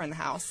have a singer in the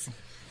house.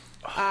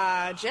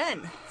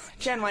 Jen,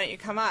 why don't you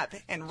come up?"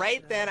 And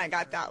right then I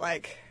got that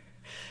like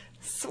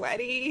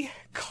sweaty,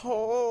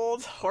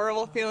 cold,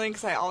 horrible feeling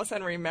because I all of a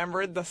sudden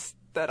remembered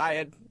that I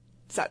had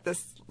set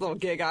this little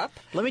gig up.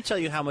 Let me tell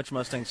you how much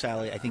Mustang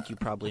Sally I think you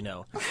probably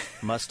know.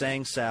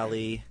 Mustang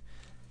Sally,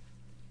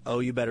 "Oh,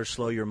 you better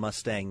slow your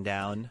Mustang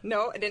down."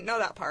 No, I didn't know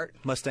that part.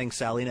 Mustang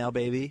Sally now,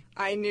 baby.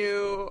 I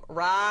knew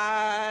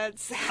Rod,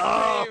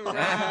 Sally,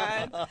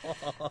 Rod.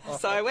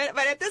 So I went,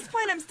 but at this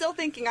point I'm still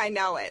thinking I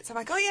know it. So I'm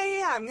like, oh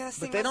yeah, I'm going to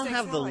sing But they don't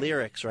Mustang have Sally. the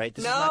lyrics, right?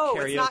 This is No, not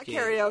karaoke. it's not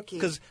karaoke.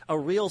 Because a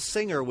real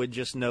singer would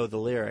just know the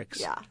lyrics.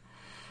 Yeah.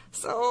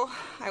 So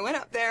I went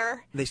up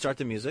there. They start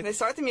the music. They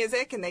start the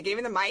music, and they gave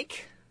me the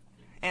mic,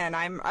 and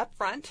I'm up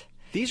front.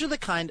 These are the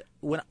kind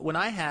when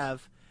I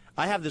have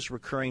this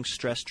recurring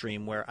stress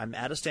dream where I'm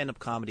at a stand-up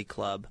comedy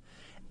club,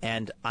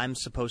 and I'm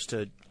supposed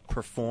to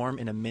perform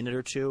in a minute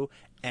or two,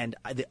 and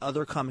the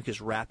other comic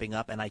is wrapping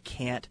up, and I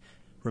can't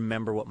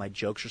remember what my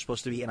jokes are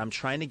supposed to be, and I'm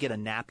trying to get a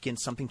napkin,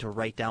 something to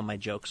write down my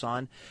jokes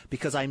on,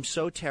 because I'm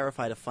so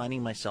terrified of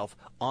finding myself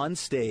on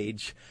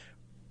stage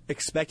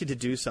expected to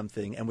do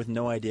something and with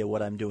no idea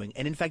what I'm doing.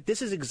 And in fact,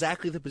 this is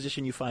exactly the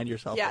position you find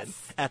yourself in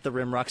at the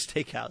Rimrock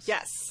Steakhouse.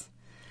 Yes.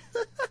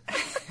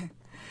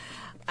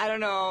 I don't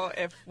know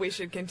if we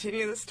should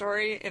continue the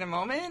story in a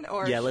moment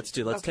or let's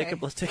do. Let's take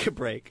a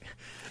break.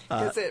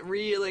 Because it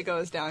really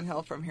goes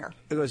downhill from here.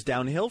 It goes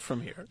downhill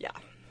from here. Yeah.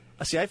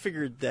 See, I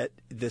figured that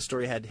the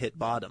story had hit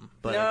bottom,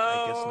 but no,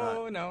 I guess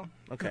not. No.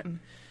 Okay.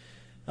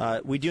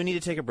 We do need to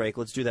take a break.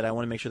 Let's do that. I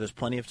want to make sure there's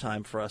plenty of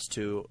time for us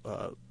to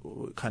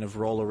kind of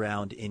roll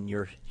around in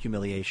your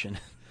humiliation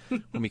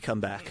when we come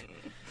back.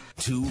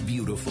 Too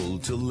Beautiful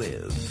to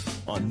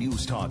Live on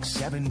News Talk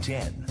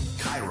 710,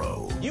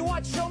 Cairo. You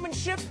want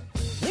showmanship?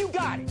 You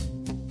got it.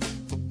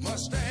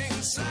 Mustang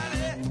Sally.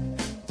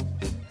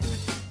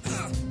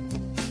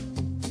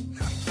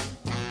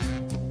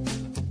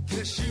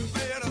 Guess you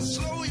better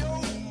slow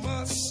your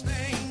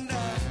Mustang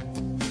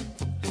down.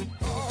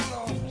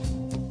 Oh, Lord.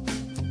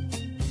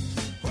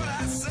 What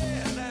I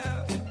said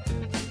now.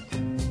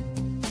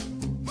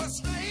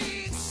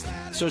 Mustang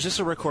Sally. So is this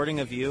a recording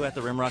of you at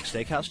the Rimrock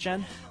Steakhouse,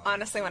 Jen?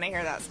 Honestly, when I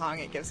hear that song,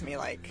 it gives me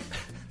like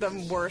the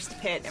worst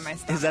pit in my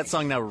stomach. Is that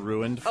song now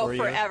ruined for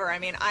you? Oh, forever. I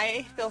mean,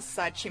 I feel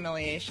such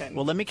humiliation.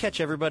 Well, let me catch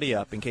everybody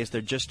up in case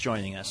they're just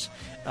joining us.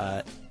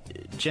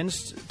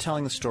 Jen's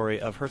telling the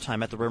story of her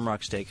time at the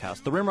Rimrock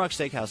Steakhouse. The Rimrock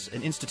Steakhouse,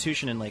 an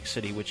institution in Lake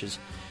City, which is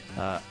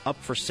up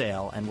for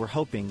sale, and we're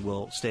hoping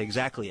will stay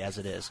exactly as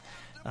it is.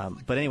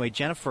 But anyway,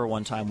 Jennifer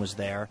one time was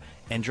there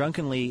and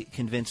drunkenly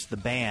convinced the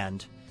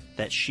band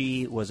that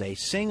she was a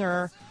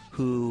singer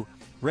who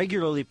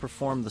regularly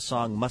performed the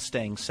song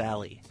Mustang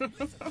Sally,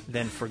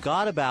 then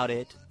forgot about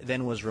it,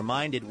 then was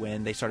reminded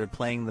when they started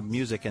playing the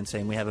music and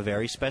saying, we have a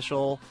very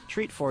special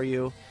treat for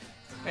you.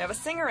 We have a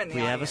singer in the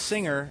We audience. have a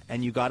singer,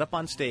 and you got up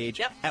on stage.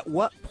 Yep. At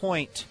what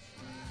point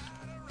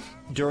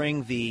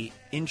during the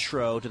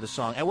intro to the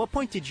song, at what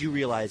point did you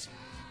realize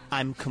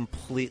I'm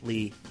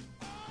completely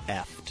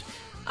effed?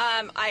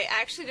 I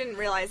actually didn't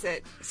realize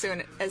it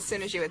as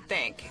soon as you would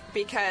think,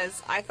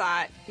 because I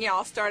thought,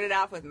 I'll start it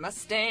off with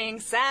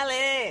Mustang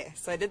Sally.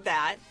 So I did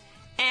that.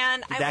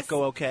 And Did that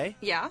go okay?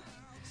 Yeah.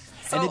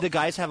 So, And did the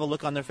guys have a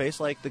look on their face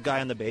like the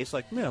guy on the bass,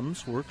 like, man,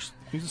 this works?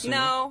 He's a singer.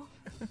 No.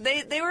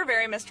 They were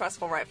very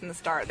mistrustful right from the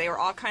start. They were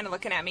all kind of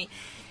looking at me.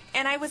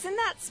 And I was in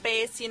that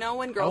space,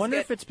 when girls I wonder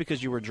get... if it's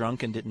because you were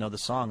drunk and didn't know the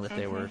song that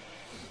they were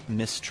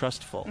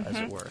mistrustful, as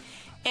it were.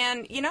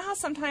 And you know how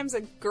sometimes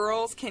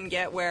girls can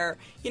get where,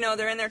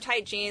 they're in their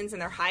tight jeans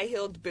and their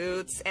high-heeled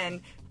boots,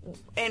 and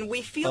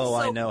we feel Oh,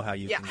 so... I know how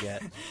you can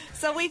get.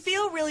 So we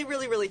feel really,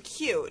 really, really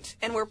cute,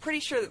 and we're pretty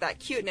sure that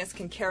cuteness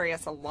can carry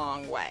us a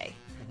long way.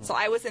 So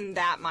I was in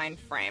that mind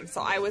frame. So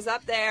I was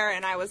up there,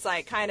 and I was,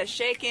 like, kind of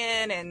shaking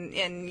and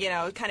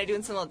kind of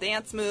doing some little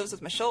dance moves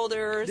with my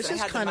shoulders. This and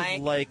is I had kind the of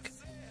mic. like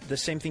the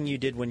same thing you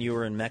did when you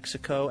were in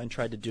Mexico and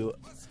tried to do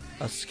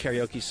a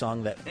karaoke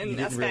song that In you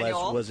didn't realize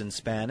Espanol. was in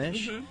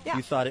Spanish. Yeah.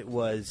 You thought it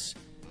was...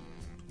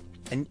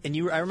 And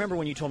I remember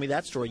when you told me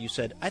that story, you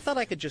said, I thought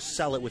I could just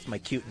sell it with my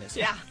cuteness.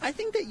 Yeah. I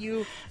think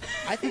you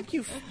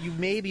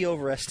maybe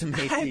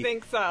overestimate I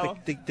think so.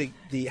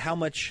 the how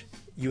much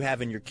you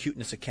have in your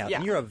cuteness account. Yeah.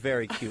 And you're a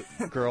very cute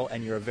girl,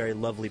 and you're a very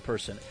lovely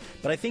person.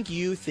 But I think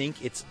you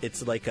think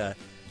it's like a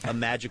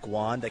magic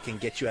wand that can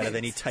get you out of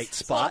any tight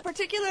spot. Well,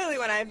 particularly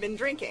when I've been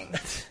drinking,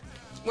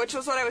 which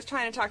was what I was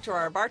trying to talk to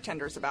our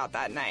bartenders about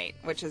that night,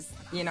 which is,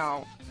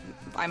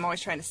 I'm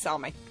always trying to sell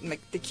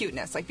the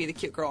cuteness, like be the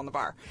cute girl in the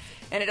bar.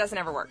 And it doesn't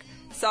ever work.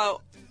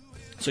 So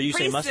you say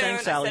pretty Mustang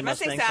soon, Sally, I said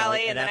Mustang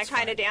Sally, and then I that's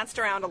kind fine. of danced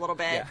around a little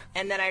bit, Yeah.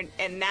 and then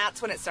and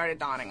that's when it started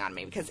dawning on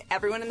me, because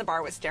everyone in the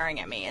bar was staring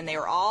at me, and they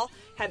were all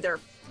had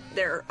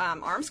their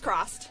arms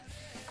crossed,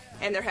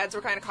 and their heads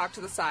were kind of cocked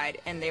to the side,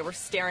 and they were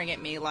staring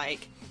at me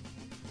like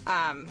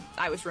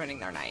I was ruining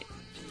their night.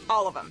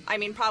 All of them. I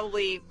mean,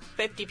 probably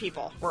 50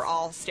 people were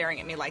all staring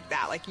at me like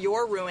that. Like,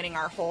 you're ruining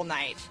our whole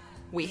night.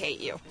 We hate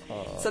you.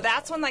 So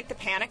that's when, like, the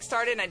panic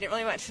started, and I didn't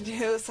really know what to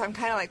do, so I'm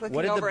kind of, like,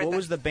 looking over at What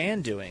was the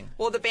band doing?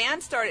 Well, the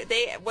band started,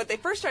 what they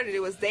first started to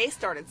do was they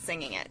started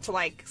singing it to,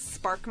 like,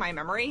 spark my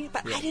memory,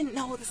 but I didn't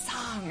know the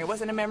song. It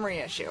wasn't a memory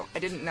issue. I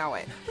didn't know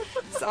it.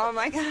 So I'm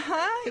like,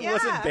 It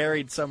wasn't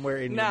buried somewhere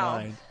in your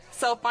mind.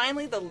 So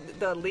finally,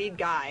 the lead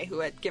guy who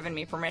had given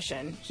me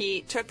permission,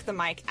 he took the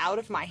mic out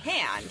of my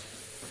hand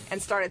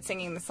and started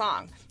singing the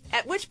song.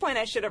 At which point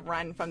I should have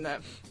run from the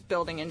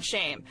building in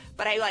shame,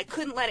 but I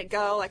couldn't let it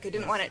go. Like, I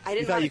didn't want it. I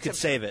didn't. You thought want you it could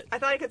save it. I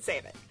thought I could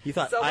save it. You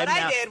thought so. What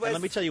I did was. And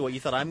let me tell you what you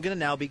thought. I'm going to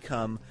now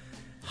become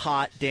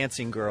hot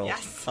dancing girl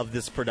Yes. of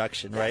this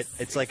production, right?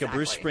 Yes, It's like a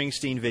Bruce exactly.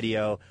 Springsteen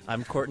video.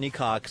 I'm Courtney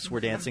Cox. We're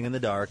dancing in the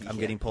dark. I'm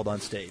getting pulled on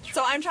stage.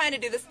 So I'm trying to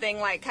do this thing,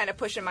 like, kind of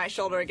pushing my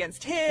shoulder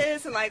against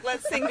his, and, like,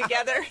 let's sing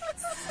together.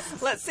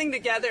 Let's sing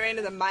together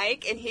into the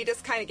mic, and he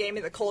just kind of gave me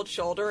the cold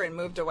shoulder and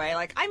moved away.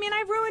 Like, I mean,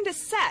 I ruined his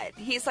set.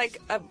 He's,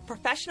 like, a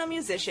professional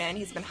musician.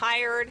 He's been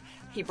hired.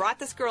 He brought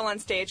this girl on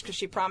stage because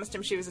she promised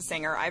him she was a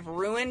singer. I've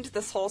ruined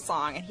this whole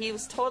song, and he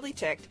was totally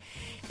ticked.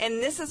 And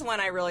this is when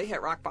I really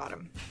hit rock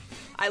bottom.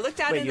 I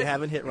looked out Wait, into you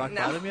haven't hit rock no,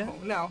 bottom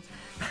yet? No.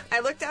 I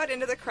looked out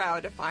into the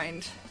crowd to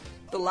find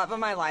the love of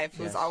my life,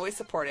 who's Yes. always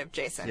supportive,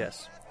 Jason.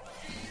 Yes.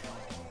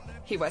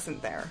 He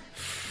wasn't there.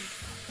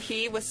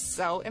 He was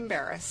so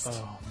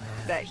embarrassed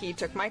that he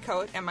took my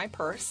coat and my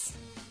purse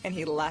and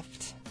he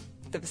left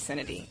the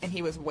vicinity, and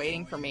he was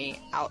waiting for me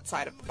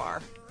outside of the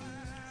bar.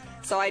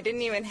 So I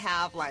didn't even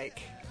have like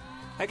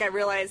I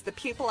realized the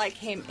people I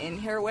came in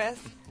here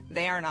with,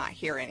 they are not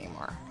here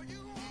anymore.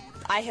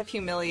 I have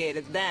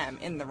humiliated them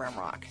in the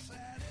Rimrock.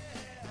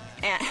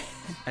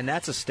 And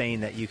that's a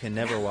stain that you can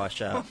never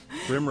wash out.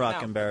 Rimrock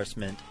No.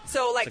 embarrassment.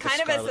 So, like, It's like a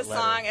kind of as the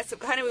scarlet song, letter. as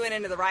kind of we went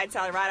into the Ride,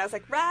 Sally, Ride, I was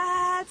like,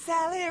 Ride,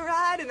 Sally,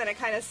 Ride, and then I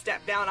kind of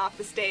stepped down off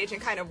the stage and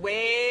kind of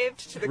waved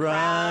to the Run,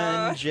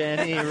 crowd.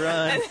 Jenny,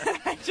 run. And then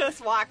I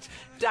just walked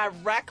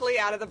directly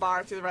out of the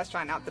bar through the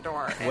restaurant out the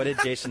door. And What did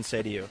Jason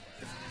say to you?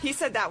 he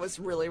said that was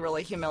really,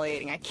 really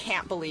humiliating. I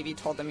can't believe you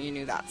told them you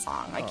knew that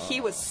song. Like, he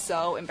was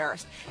so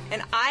embarrassed.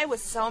 And I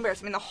was so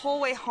embarrassed. I mean, the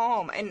whole way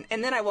home. And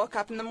then I woke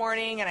up in the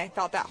morning and I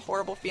felt that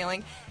horrible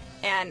feeling.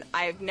 And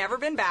I've never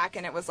been back,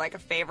 and it was like a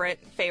favorite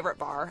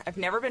bar. I've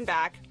never been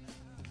back.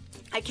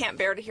 I can't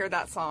bear to hear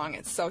that song.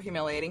 It's so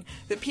humiliating.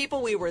 The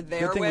people we were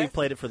there Good thing we with,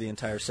 played it for the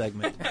entire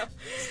segment.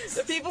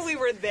 the people we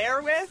were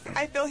there with,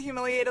 I feel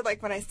humiliated.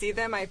 Like, when I see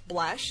them, I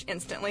blush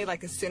instantly.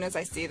 Like, as soon as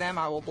I see them,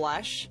 I will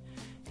blush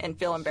and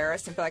feel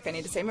embarrassed and feel like I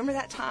need to say, remember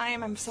that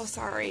time? I'm so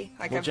sorry.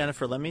 Like, Well,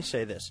 Jennifer, let me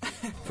say this.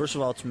 First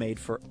of all, it's made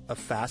for a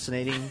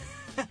fascinating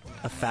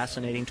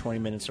 20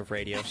 minutes of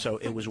radio, so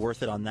it was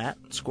worth it on that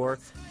score.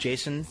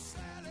 Jason,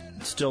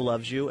 still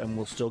loves you and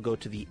will still go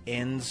to the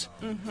ends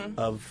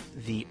of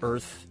the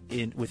earth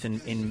with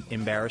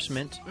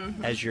embarrassment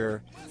as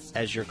your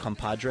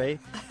compadre.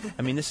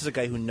 I mean, this is a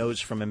guy who knows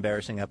from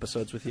embarrassing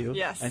episodes with you.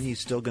 Yes. And he'll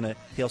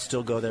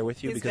still go there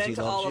with you because he been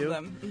to loves all you.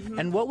 of them.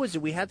 And what was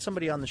it? We had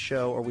somebody on the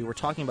show, or we were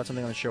talking about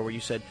something on the show where you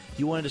said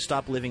you wanted to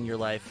stop living your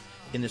life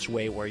in this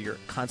way where you're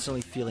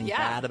constantly feeling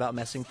bad about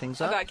messing things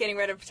up. About getting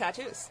rid of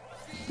tattoos.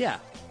 Yeah,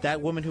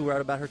 that woman who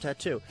wrote about her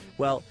tattoo.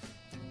 Well,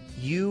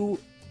 you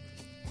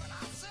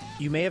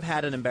may have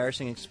had an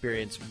embarrassing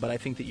experience, but I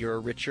think that you're a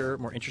richer,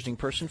 more interesting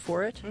person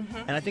for it.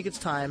 And I think it's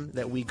time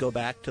that we go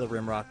back to the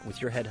Rimrock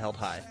with your head held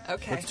high.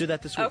 Okay. Let's do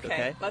that this week,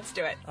 okay? Let's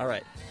do it. All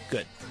right,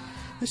 good.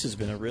 This has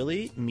been a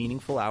really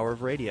meaningful hour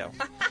of radio.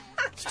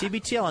 It's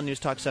TBTL on News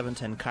Talk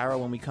 710 Cairo.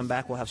 When we come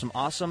back, we'll have some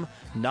awesome,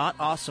 not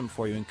awesome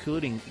for you,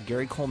 including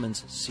Gary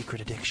Coleman's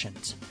secret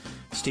addictions.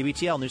 It's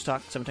TBTL, News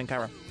Talk 710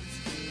 Cairo.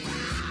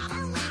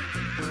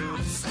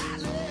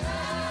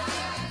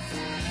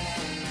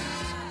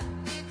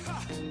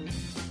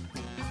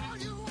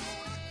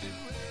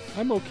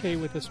 I'm okay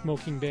with a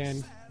smoking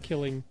ban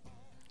killing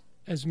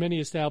as many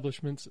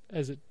establishments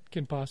as it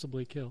can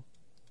possibly kill.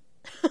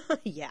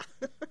 Yeah.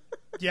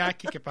 Yeah, I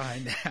can get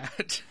behind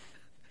that.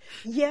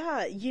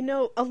 Yeah,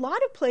 a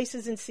lot of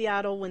places in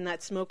Seattle, when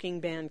that smoking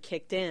ban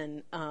kicked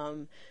in,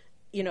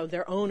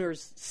 their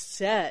owners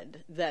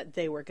said that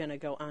they were going to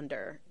go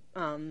under.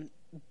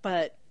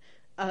 But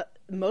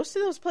most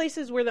of those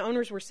places where the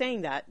owners were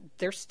saying that,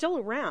 they're still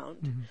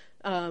around.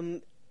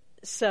 But,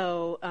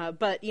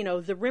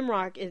 the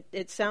Rimrock,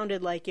 it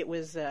sounded like it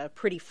was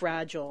pretty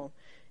fragile.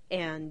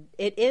 And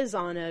it is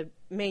on a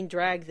main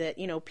drag that,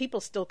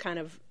 people still kind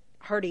of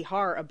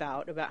hardy-har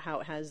about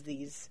how it has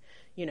these,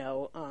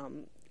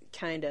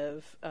 kind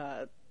of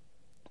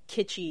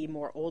kitschy,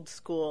 more old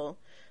school,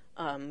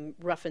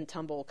 rough and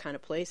tumble kind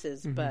of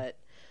places. But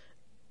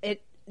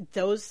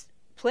those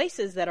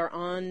places that are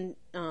on,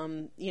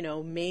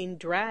 main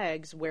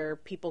drags where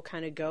people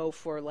kind of go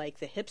for like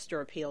the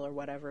hipster appeal or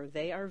whatever,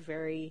 they are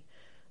very,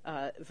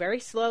 very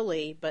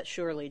slowly but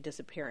surely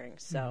disappearing.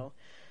 So,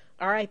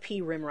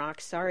 R.I.P.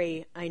 Rimrock.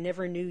 Sorry, I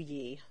never knew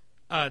ye.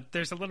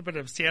 There's a little bit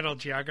of Seattle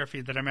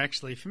geography that I'm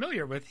actually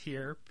familiar with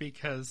here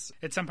because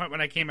at some point when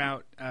I came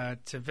out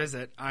to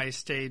visit, I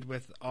stayed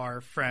with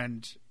our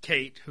friend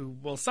Kate, who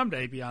will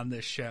someday be on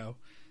this show.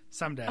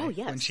 Someday, oh,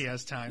 yes. when she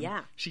has time.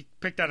 Yeah. She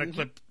picked out a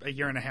clip a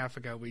year and a half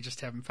ago. We just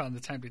haven't found the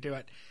time to do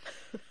it.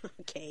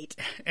 Kate.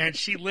 And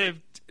she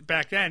lived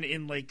back then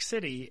in Lake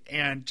City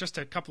and just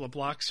a couple of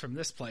blocks from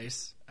this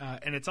place.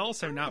 And it's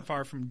also not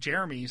far from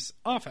Jeremy's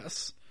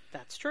office.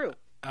 That's true.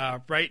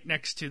 Right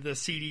next to the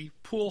seedy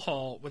pool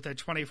hall with a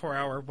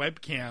 24-hour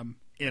webcam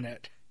in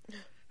it.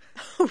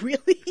 Oh,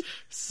 really?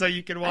 So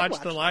you can watch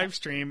the live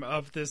stream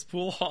of this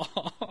pool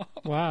hall.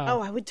 Wow.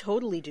 Oh, I would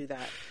totally do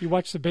that. You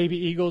watch the baby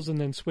eagles and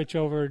then switch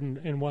over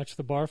and watch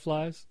the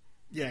barflies?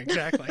 Yeah,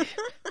 exactly.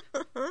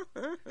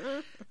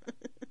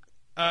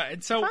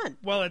 And so, Fun.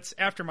 well, it's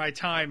after my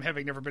time,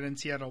 having never been in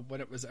Seattle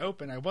when it was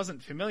open, I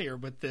wasn't familiar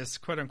with this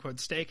quote-unquote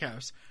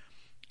steakhouse.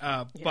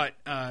 But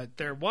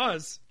there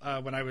was,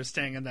 when I was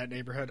staying in that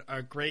neighborhood,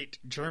 a great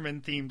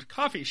German-themed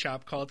coffee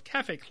shop called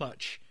Cafe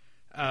Clutch.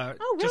 Really?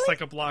 Just like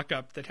a block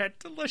up that had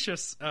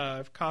delicious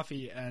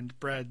coffee and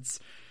breads.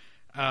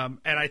 And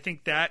I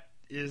think that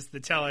is the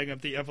telling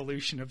of the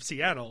evolution of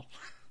Seattle.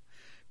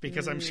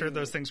 Because I'm sure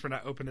those things were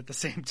not open at the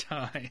same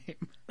time.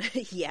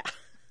 Yeah.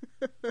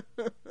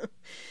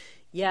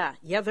 Yeah,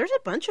 there's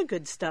a bunch of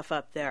good stuff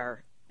up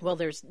there. Well,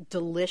 there's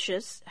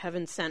delicious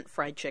Heaven Sent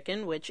fried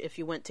chicken, which if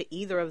you went to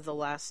either of the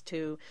last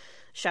two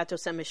Chateau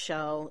Saint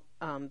Michel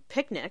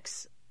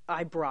picnics,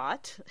 I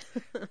brought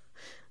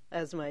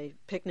as my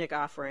picnic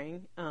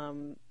offering.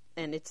 And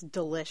it's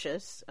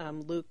delicious.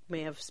 Luke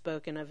may have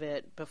spoken of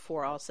it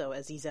before also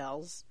as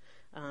Izel's.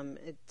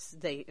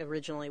 They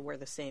originally were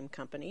the same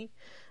company.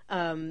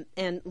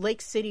 And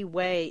Lake City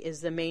Way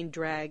is the main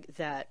drag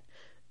that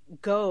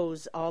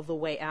goes all the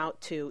way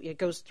out to, it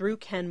goes through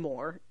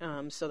Kenmore,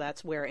 so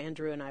that's where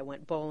Andrew and I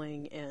went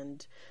bowling,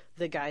 and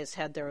the guys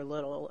had their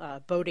little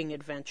boating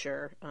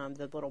adventure.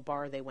 The little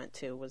bar they went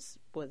to was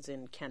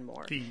in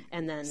Kenmore.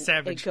 And then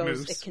Savage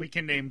Moose, we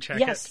can name check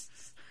it.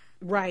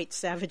 Right,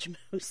 Savage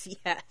Moose,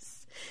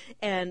 yes.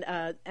 And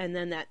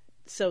then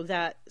so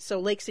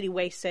Lake City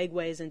Way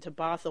segues into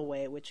Bothell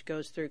Way, which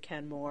goes through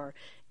Kenmore,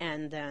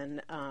 and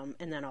then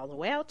all the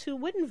way out to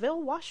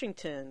Woodinville,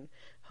 Washington,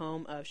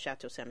 home of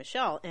Chateau Saint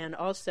Michel. And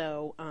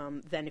also,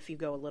 then if you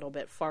go a little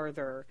bit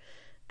farther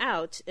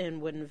out in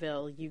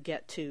Woodinville, you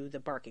get to the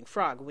Barking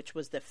Frog, which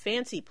was the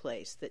fancy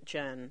place that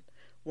Jen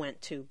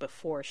went to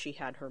before she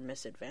had her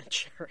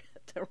misadventure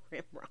at the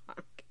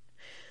Rimrock.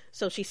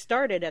 So she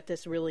started at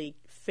this really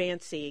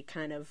fancy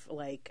kind of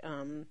like,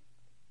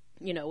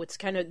 it's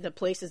kind of the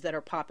places that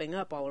are popping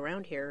up all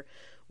around here,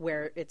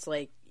 where it's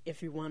like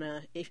if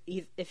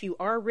you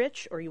are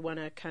rich or you want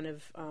to kind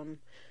of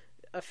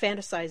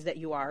fantasize that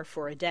you are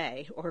for a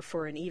day or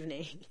for an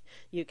evening,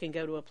 you can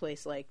go to a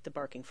place like the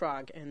Barking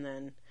Frog, and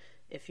then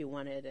if you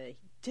wanted a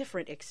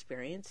different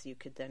experience, you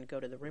could then go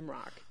to the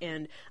Rimrock.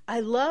 And I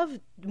love,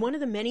 one of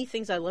the many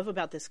things I love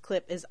about this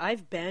clip is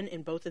I've been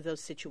in both of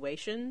those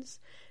situations,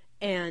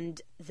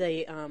 and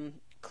the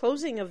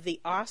closing of the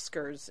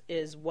Oscars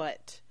is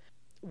what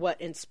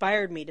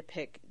inspired me to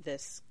pick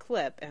this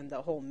clip and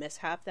the whole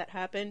mishap that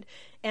happened.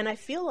 And I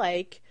feel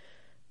like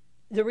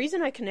the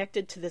reason I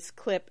connected to this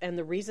clip and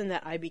the reason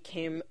that I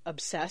became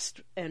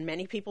obsessed, and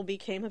many people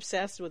became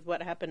obsessed with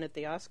what happened at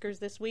the Oscars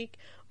this week,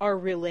 are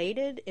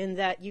related in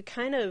that you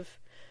kind of,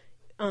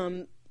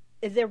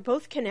 they're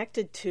both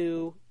connected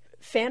to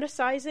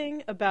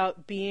fantasizing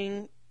about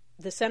being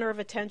the center of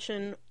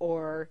attention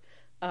or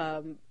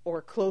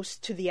close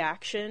to the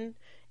action,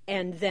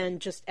 and then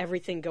just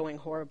everything going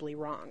horribly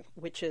wrong,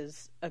 which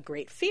is a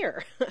great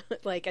fear.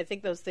 Like, I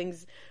think those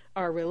things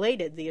are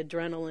related, the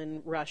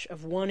adrenaline rush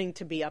of wanting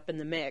to be up in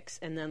the mix,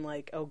 and then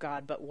like, oh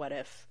God, but what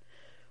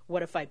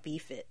if I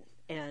beef it?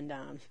 And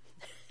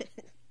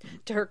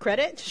to her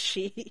credit,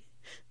 she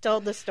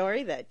told the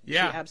story that she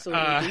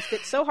absolutely beefed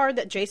it so hard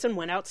that Jason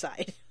went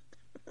outside.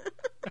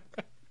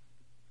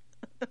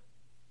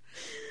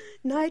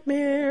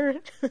 Nightmare.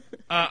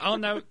 I'll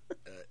note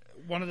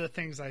one of the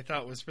things I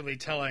thought was really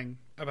telling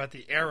about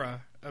the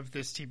era of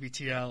this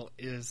TBTL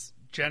is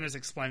Jen is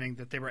explaining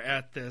that they were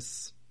at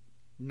this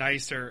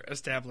nicer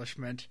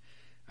establishment,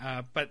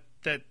 but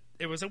that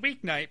it was a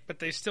weeknight, but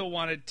they still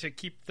wanted to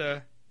keep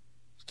the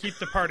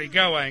party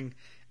going.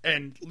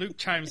 And Luke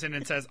chimes in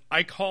and says,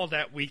 "I call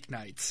that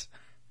weeknights."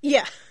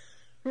 Yeah,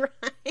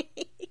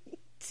 right.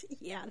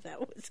 Yeah, that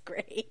was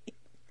great.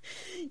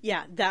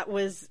 Yeah, that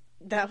was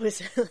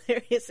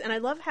hilarious. And I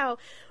love how,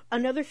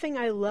 another thing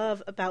I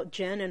love about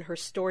Jen and her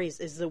stories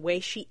is the way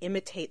she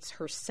imitates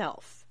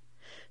herself.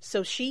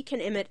 So she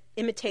can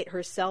imitate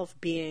herself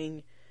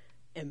being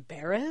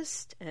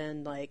embarrassed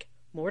and like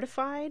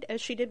mortified, as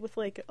she did with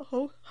like,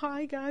 oh,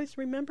 hi guys,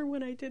 remember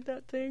when I did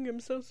that thing? I'm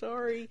so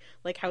sorry.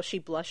 Like how she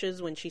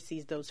blushes when she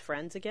sees those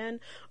friends again.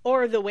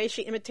 Or the way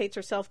she imitates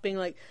herself being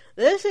like,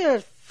 this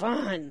is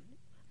fun.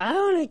 I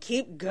want to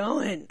keep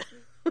going.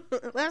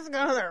 Let's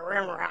go to the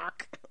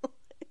Rimrock.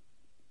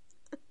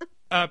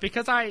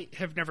 Because I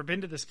have never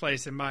been to this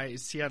place and my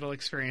Seattle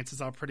experience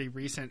is all pretty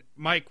recent,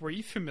 Mike, were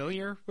you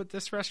familiar with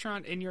this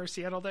restaurant in your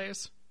Seattle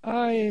days?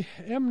 I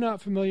am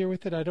not familiar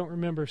with it. I don't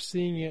remember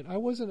seeing it. I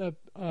wasn't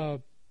a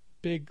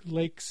big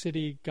Lake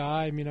City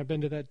guy. I mean, I've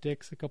been to that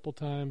Dick's a couple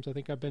times. I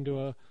think I've been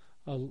to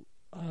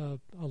a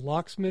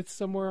locksmith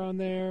somewhere on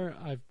there.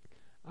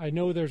 I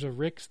know there's a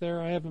Rick's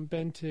there I haven't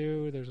been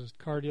to. There's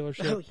a car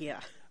dealership. Oh,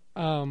 yeah.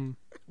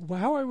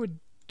 How I would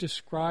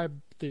describe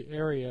the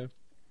area,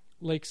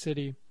 Lake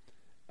City,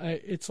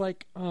 it's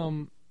like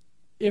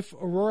if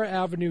Aurora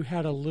Avenue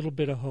had a little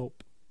bit of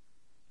hope.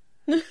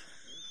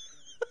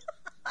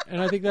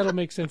 And I think that'll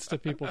make sense to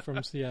people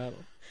from Seattle.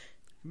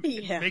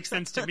 Yeah. Makes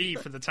sense to me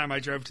for the time I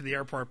drove to the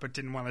airport but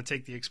didn't want to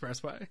take the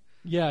expressway.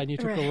 Yeah, and you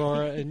took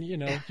Aurora, and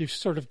you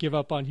sort of give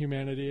up on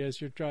humanity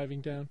as you're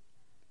driving down.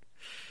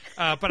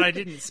 But I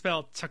didn't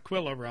spell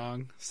Tukwila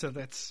wrong, so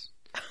that's...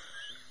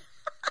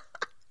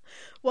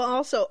 Well,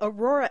 also,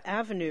 Aurora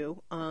Avenue,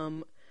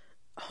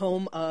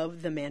 home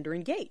of the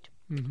Mandarin Gate.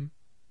 Mm-hmm.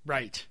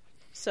 Right.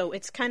 So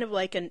it's kind of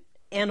like an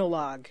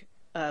analog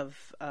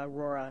of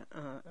Aurora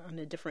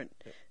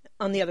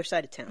on the other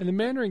side of town. And the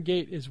Mandarin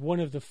Gate is one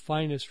of the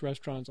finest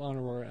restaurants on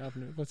Aurora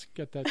Avenue. Let's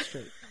get that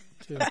straight,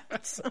 too.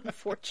 That's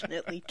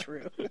unfortunately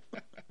true.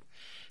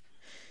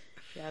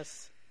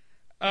 Yes.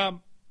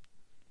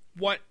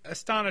 What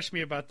astonished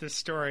me about this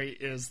story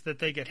is that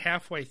they get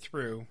halfway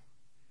through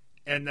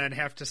and then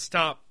have to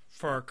stop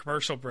for a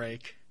commercial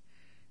break.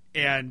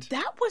 And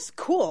that was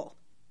cool.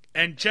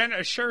 And Jen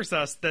assures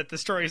us that the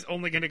story is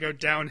only going to go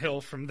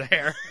downhill from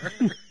there.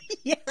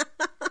 Yeah.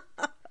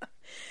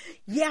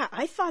 Yeah,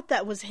 I thought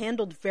that was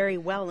handled very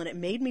well, and it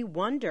made me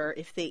wonder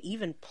if they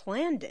even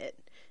planned it,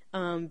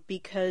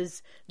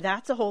 because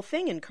that's a whole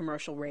thing in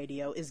commercial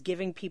radio, is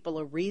giving people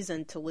a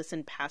reason to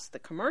listen past the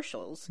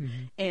commercials.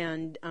 Mm-hmm.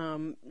 And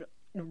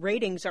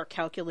ratings are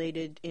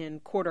calculated in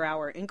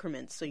quarter-hour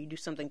increments, so you do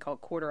something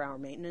called quarter-hour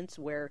maintenance,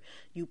 where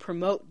you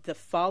promote the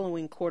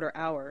following quarter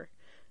hour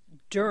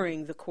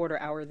during the quarter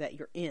hour that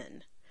you're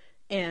in.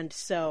 And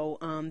so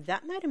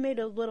that might have made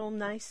a little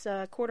nice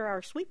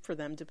quarter-hour sweep for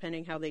them,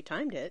 depending how they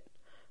timed it.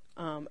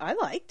 I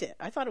liked it.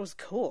 I thought it was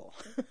cool.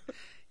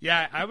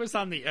 Yeah, I was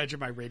on the edge of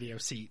my radio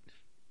seat.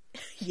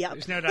 Yep.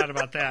 There's no doubt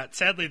about that.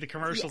 Sadly, the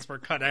commercials were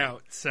cut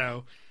out,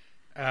 so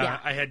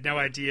I had no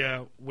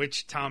idea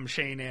which Tom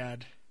Shane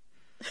ad.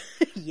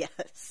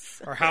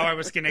 Yes. Or how I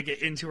was going to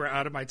get into or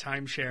out of my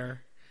timeshare.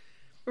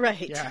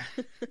 Right. Yeah.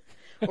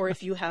 Or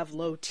if you have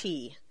low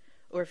T,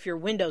 or if your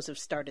windows have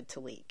started to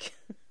leak.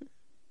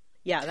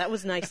 Yeah, that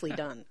was nicely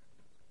done.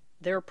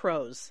 They're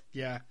pros.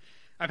 Yeah.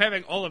 I'm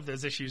having all of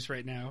those issues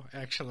right now,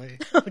 actually.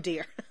 Oh,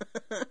 dear.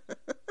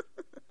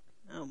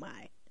 Oh,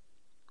 my.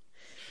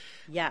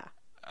 Yeah.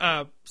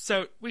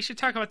 So we should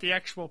talk about the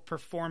actual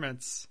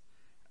performance.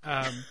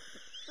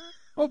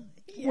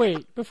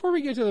 Wait. Before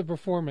we get to the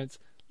performance,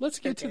 let's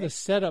get to the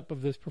setup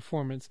of this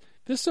performance.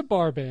 This is a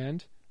bar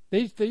band.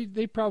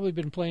 They've probably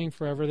been playing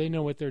forever. They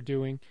know what they're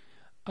doing.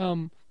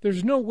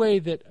 There's no way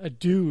that a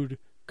dude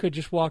could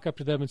just walk up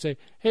to them and say,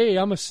 "Hey,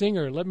 I'm a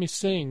singer. Let me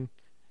sing."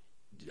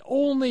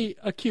 Only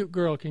a cute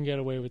girl can get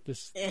away with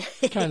this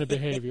kind of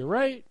behavior,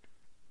 right?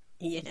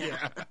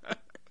 Yeah.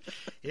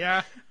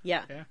 Yeah.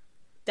 Yeah.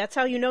 That's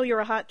how you know you're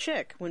a hot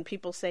chick, when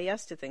people say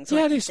yes to things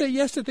Yeah, like they this. say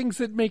yes to things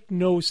that make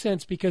no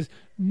sense because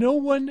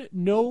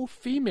no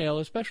female,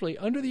 especially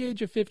under the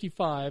age of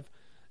 55,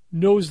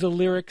 knows the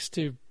lyrics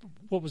to,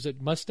 what was it,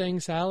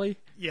 Mustang Sally?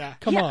 Yeah.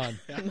 Come on.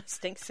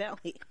 Mustang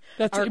Sally.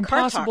 That's Our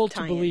impossible Car Talk to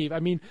tie-in. believe. I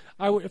mean,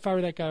 if I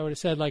were that guy, I would have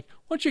said, like,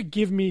 why don't you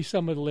give me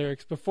some of the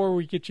lyrics before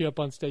we get you up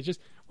on stage? Just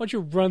why don't you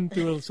run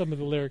through some of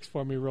the lyrics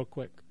for me real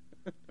quick?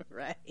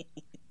 Right.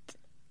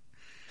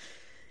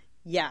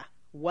 Yeah.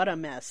 What a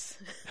mess.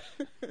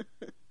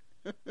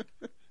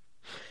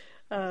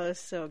 Oh,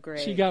 so great.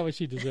 She got what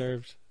she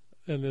deserved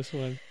in this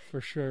one, for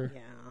sure.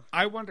 Yeah.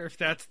 I wonder if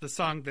that's the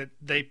song that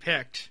they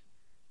picked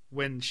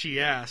when she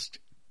asked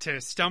to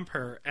stump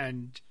her,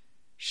 and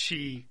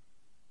she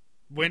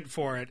went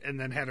for it and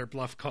then had her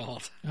bluff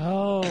called.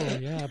 Oh,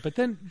 yeah. But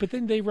then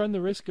they run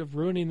the risk of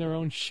ruining their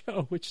own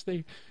show, which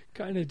they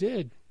kind of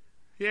did.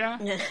 Yeah.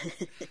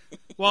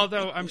 Well,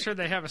 though, I'm sure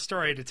they have a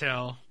story to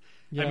tell.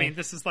 Yeah. I mean,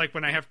 this is like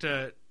when I have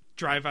to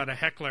drive out a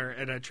heckler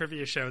at a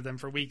trivia show, then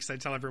for weeks I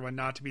tell everyone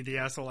not to be the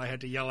asshole I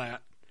had to yell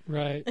at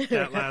Right.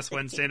 that last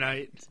Wednesday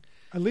night.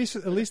 At least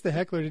the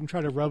heckler didn't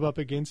try to rub up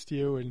against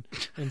you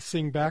and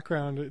sing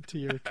background to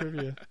your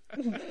trivia.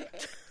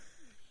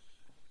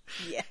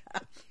 Yeah.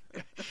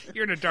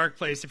 You're in a dark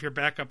place if your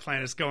backup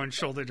plan is going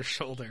shoulder to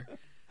shoulder.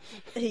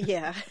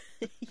 Yeah.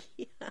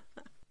 Yeah.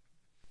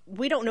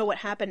 We don't know what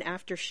happened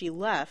after she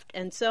left,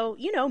 and so,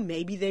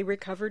 maybe they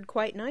recovered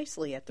quite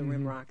nicely at the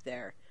Rimrock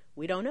there.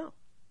 We don't know.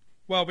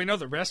 Well, we know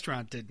the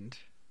restaurant didn't.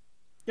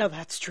 No,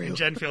 that's true. And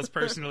Jen feels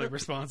personally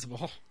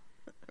responsible.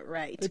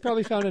 Right. They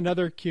probably found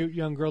another cute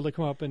young girl to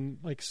come up and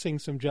like sing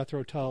some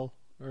Jethro Tull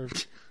or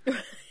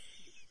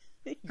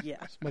Yeah.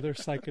 some other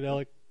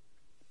psychedelic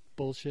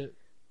bullshit.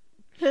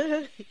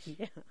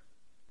 Yeah.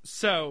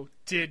 So,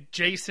 did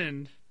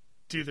Jason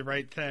do the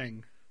right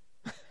thing?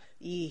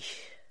 Eesh.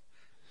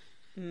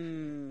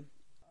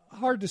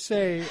 Hard to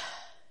say,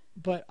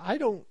 but I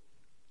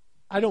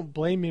don't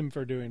blame him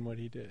for doing what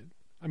he did.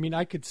 I mean,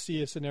 I could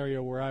see a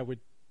scenario where I would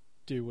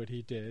do what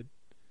he did.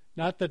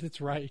 Not that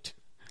it's right,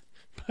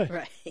 but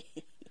Right.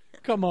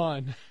 come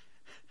on.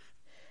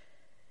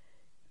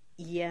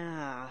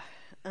 Yeah.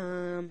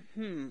 Let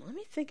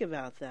me think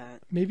about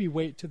that. Maybe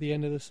wait to the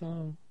end of the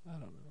song. I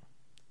don't know.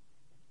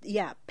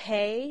 Yeah,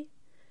 pay,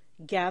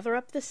 gather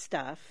up the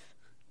stuff,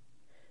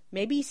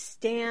 maybe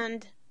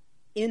stand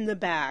in the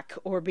back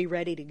or be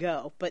ready to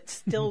go, but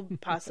still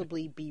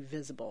possibly be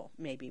visible,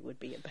 maybe would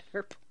be a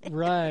better plan.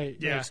 Right.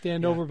 Yeah, Like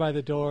stand over by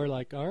the door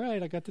like, all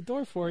right, I got the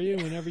door for you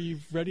whenever you're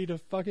ready to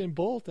fucking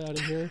bolt out of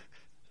here.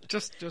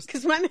 Just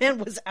Because my man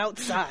was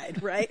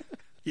outside, right?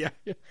 yeah.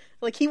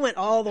 Like he went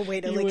all the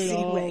way to He like went Sea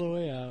all the Wing.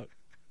 way out.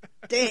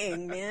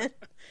 Dang, man.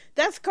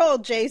 That's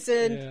cold,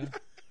 Jason. Yeah.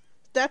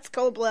 That's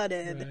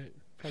cold-blooded. Right.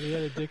 Probably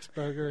had a Dick's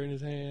burger in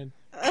his hand.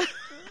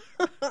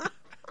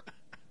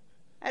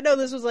 I know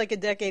this was like a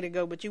decade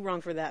ago, but you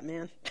wrong for that,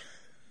 man.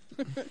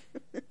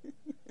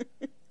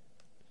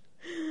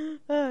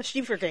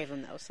 She forgave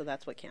him, though, so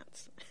that's what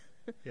counts.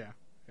 Yeah.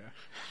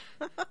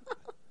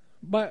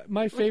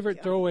 My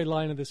favorite throwaway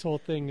line of this whole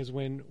thing is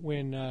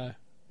when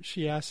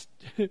she asked,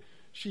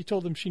 she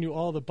told him she knew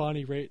all the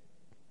Bonnie Raitt,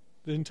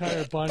 the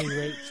entire Bonnie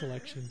Raitt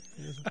selection.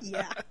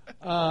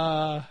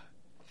 Yeah.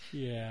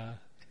 Yeah,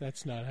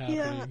 that's not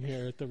happening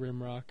here at the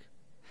Rimrock.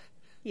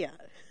 Yeah.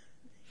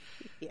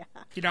 Yeah.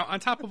 You know, on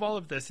top of all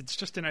of this, it's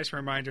just a nice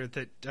reminder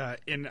that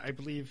in, I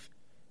believe,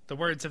 the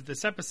words of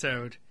this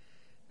episode,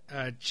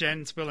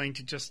 Jen's willing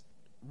to just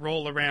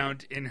roll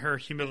around in her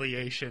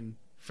humiliation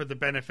for the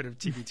benefit of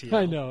TBTL.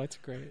 I know, it's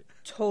great.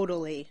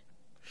 Totally.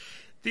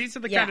 These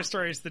are the Yeah. kind of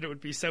stories that it would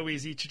be so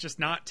easy to just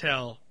not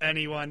tell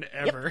anyone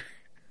ever.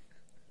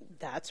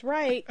 That's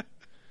right.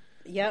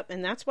 Yep,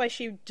 and that's why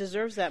she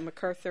deserves that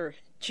MacArthur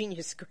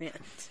Genius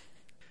Grant.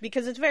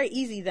 Because it's very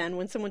easy then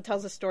when someone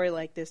tells a story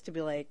like this to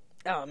be like,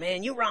 oh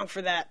man, you're wrong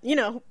for that,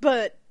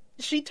 but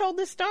she told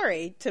this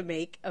story to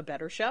make a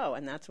better show,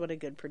 and that's what a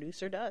good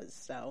producer does,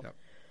 so. Yep.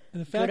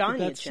 And the fact on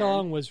that you, that Jen.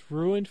 song was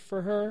ruined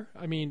for her,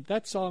 I mean,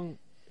 that song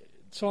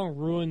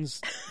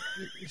ruins,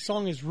 the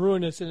song is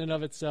ruinous in and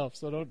of itself,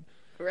 so don't,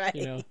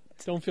 Right.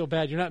 don't feel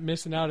bad. You're not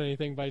missing out on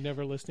anything by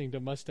never listening to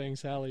Mustang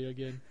Sally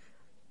again.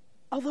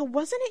 Although,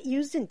 wasn't it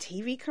used in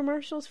TV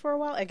commercials for a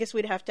while? I guess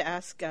we'd have to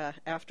ask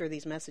after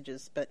these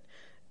messages, but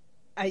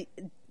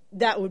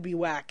that would be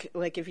whack.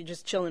 Like if you're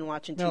just chilling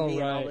watching TV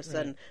and all of a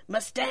sudden,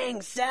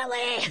 Mustang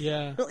Sally!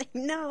 Yeah. Like,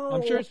 no!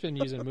 I'm sure it's been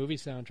used in movie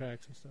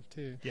soundtracks and stuff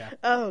too. Yeah.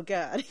 Oh,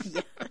 God.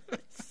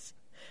 Yes.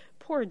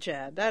 Poor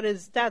Jad.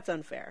 That's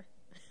unfair.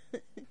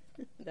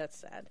 That's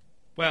sad.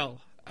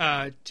 Well,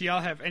 do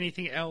y'all have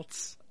anything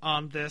else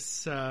on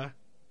this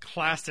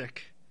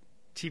classic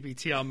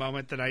TBTL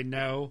moment that I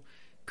know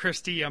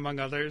Christy, among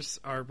others,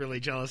 are really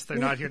jealous they're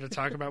not here to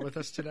talk about with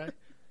us today?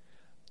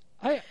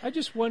 I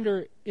just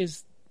wonder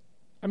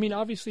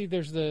obviously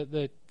there's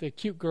the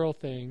cute girl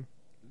thing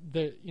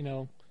that,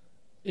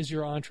 is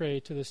your entree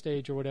to the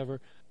stage or whatever.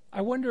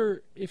 I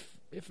wonder if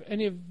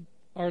any of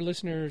our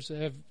listeners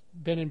have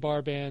been in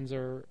bar bands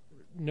or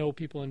know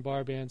people in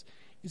bar bands.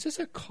 Is this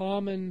a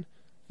common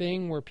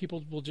thing where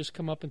people will just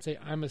come up and say,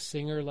 I'm a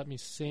singer, let me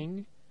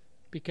sing?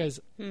 Because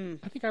I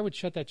think I would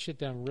shut that shit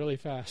down really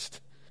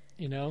fast.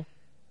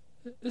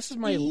 This is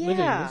my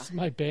living. This is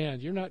my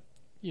band. You're not,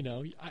 you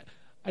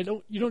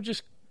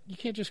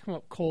can't just come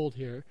up cold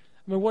here.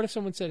 I mean, what if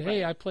someone said,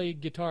 hey, I play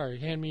guitar,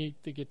 hand me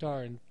the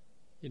guitar and,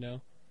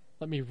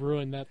 let me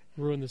ruin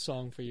the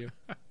song for you.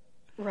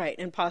 Right,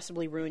 and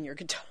possibly ruin your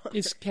guitar.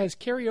 Has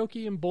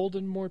karaoke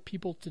emboldened more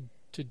people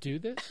to do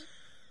this?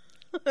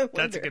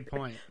 That's a good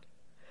point.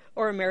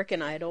 Or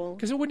American Idol.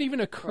 Because it wouldn't even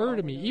occur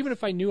to me, even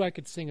if I knew I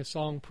could sing a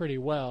song pretty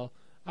well,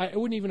 it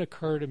wouldn't even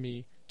occur to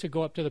me to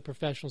go up to the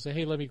professional and say,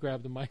 hey, let me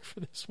grab the mic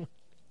for this one.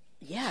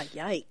 Yeah,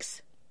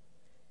 yikes.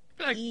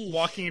 Like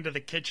walking into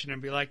the kitchen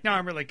and be like, no,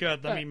 I'm really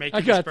good. Let me make you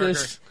I got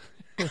this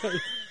this.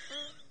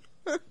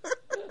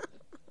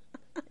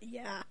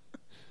 Yeah.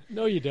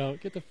 No, you don't.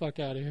 Get the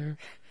fuck out of here.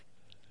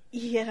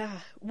 Yeah.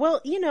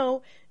 Well,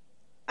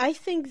 I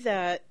think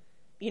that,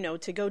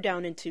 to go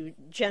down into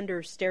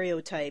gender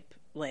stereotype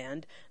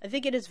land, I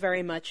think it is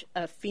very much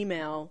a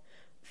female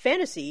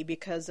fantasy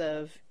because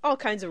of all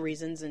kinds of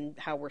reasons and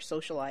how we're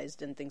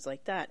socialized and things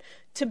like that,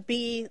 to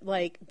be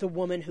like the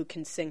woman who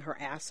can sing her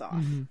ass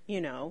off,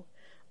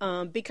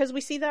 because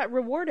we see that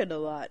rewarded a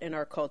lot in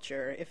our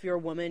culture. If you're a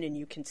woman and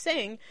you can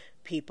sing,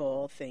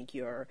 people think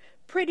you're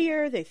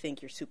prettier, they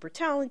think you're super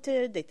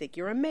talented, they think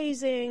you're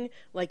amazing,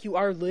 like you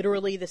are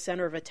literally the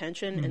center of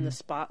attention in the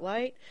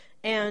spotlight.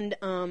 And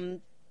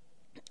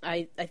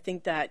I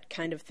think that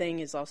kind of thing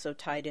is also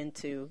tied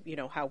into,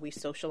 how we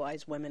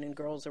socialize women and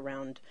girls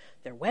around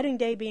their wedding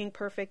day being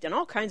perfect and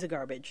all kinds of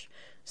garbage.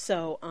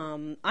 So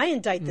I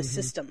indict the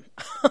system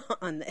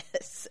on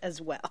this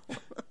as well.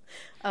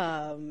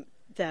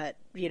 That,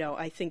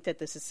 I think that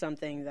this is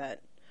something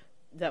that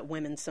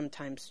women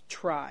sometimes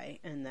try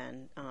and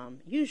then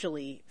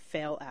usually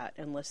fail at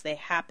unless they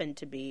happen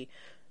to be.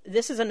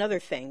 This is another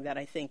thing that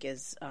I think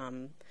is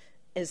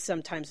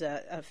sometimes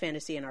a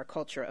fantasy in our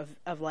culture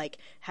of like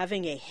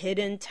having a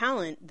hidden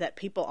talent that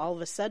people all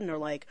of a sudden are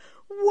like,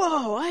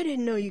 whoa, I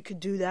didn't know you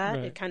could do that.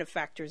 Right. It kind of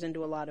factors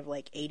into a lot of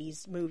like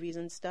 80s movies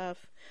and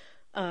stuff.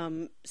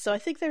 So I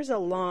think there's a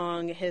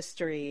long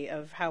history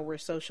of how we're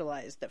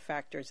socialized that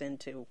factors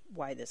into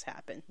why this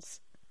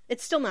happens.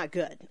 It's still not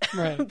good.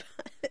 Right.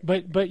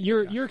 but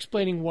you're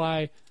explaining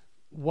why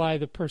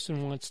the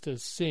person wants to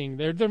sing.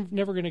 They're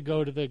never going to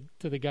go to the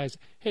guys,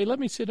 hey, let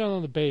me sit down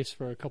on the bass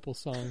for a couple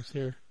songs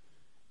here.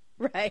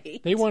 Right.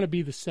 They want to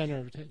be the center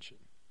of attention.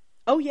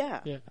 Oh,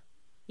 yeah.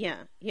 Yeah.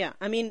 Yeah.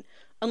 I mean,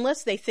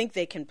 unless they think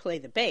they can play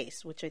the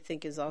bass, which I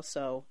think is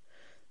also,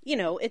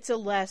 it's a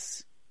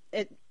less,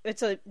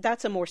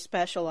 that's a more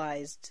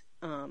specialized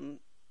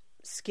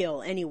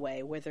skill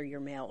anyway, whether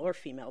you're male or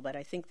female, but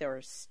I think there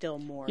are still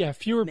more. Yeah,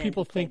 fewer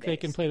people think they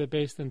can play the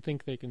bass than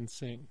think they can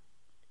sing.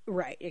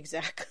 Right,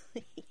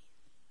 exactly.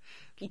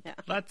 Yeah.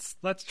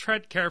 Let's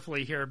tread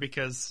carefully here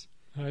because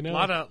I know.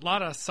 a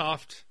lot of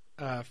soft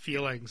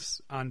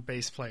feelings on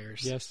bass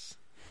players.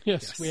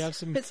 Yes, we have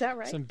some. Is that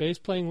right? Some bass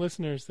playing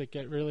listeners that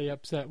get really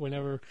upset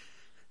whenever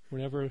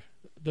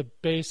the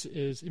bass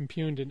is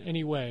impugned in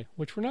any way,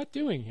 which we're not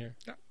doing here.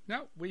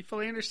 No, we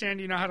fully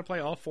understand you know how to play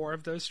all four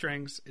of those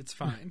strings. It's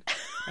fine.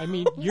 I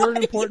mean, you're an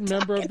important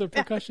member of the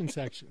percussion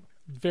section.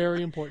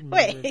 Very important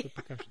member of the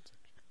percussion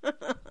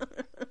section.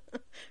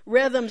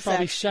 Rhythm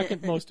Probably section.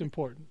 second most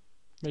important.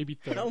 Maybe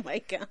third. Oh my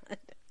God.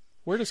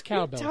 Where does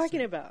cowbell What are you talking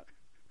sit?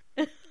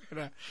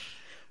 about?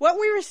 What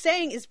we were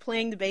saying is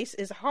playing the bass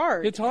is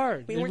hard. It's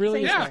hard. We It weren't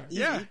really saying is it's hard.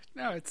 easy. Yeah.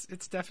 No,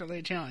 it's definitely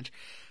a challenge.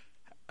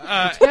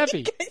 It's heavy. What are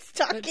you guys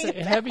talking It's a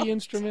about? heavy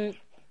instrument.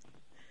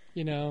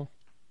 It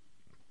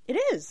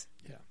is.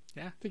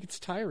 I think it's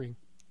tiring.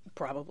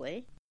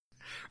 Probably.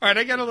 All right,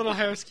 I got a little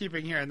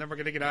housekeeping here, and then we're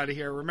going to get out of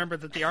here. Remember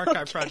that the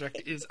archive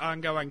project is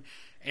ongoing,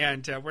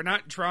 and we're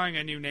not drawing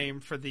a new name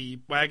for the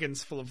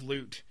Wagons Full of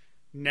Loot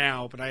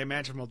now, but I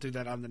imagine we'll do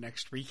that on the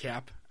next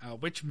recap,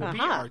 which will be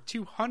our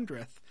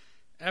 200th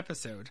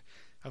episode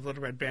of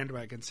Little Red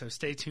Bandwagon, so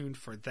stay tuned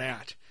for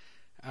that.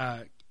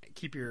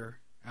 Keep your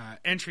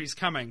entries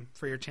coming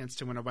for your chance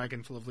to win a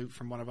wagon full of loot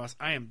from one of us.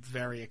 I am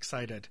very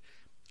excited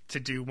to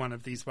do one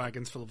of these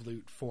wagons full of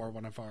loot for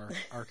one of our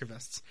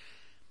archivists.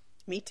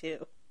 Me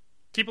too.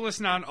 Keep a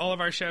listen on all of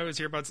our shows,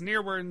 Earbuds and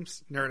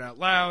Earworms, Nerd Out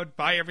Loud.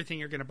 Buy everything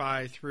you're going to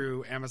buy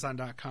through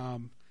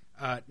Amazon.com.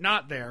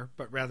 Not there,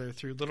 but rather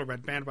through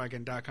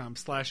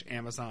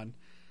littleredbandwagon.com/Amazon.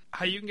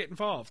 How you can get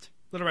involved.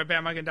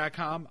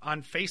 LittleRedBandwagon.com,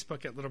 on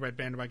Facebook at Little Red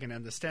Bandwagon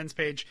and the Stens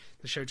page.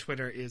 The show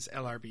Twitter is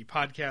LRB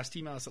Podcast.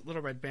 Email us at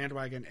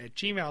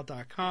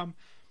littleredbandwagon@gmail.com.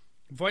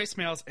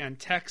 Voicemails and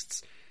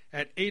texts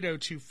at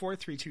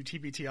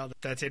 802-432-TBTL.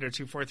 That's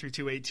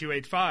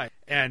 802-432-8285.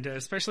 And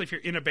especially if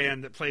you're in a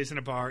band that plays in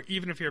a bar,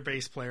 even if you're a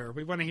bass player,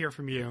 we want to hear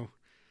from you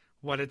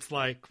what it's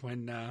like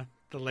when the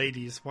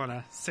ladies want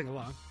to sing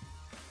along.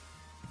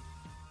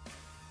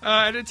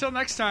 And until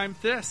next time,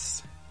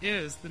 this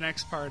is The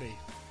Next Party.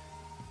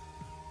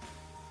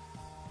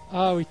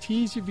 We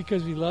tease you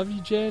because we love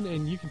you, Jen,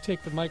 and you can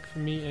take the mic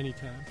from me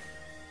anytime.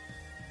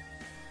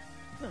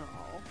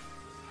 Oh.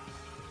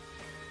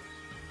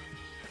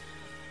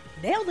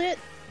 Nailed it.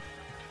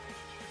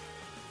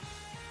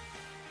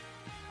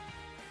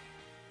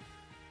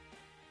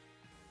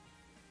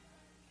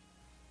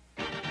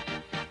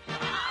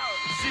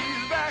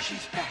 She's back.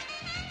 She's back.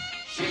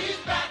 She's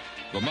back.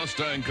 The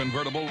Mustang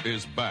convertible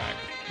is back.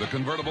 The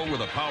convertible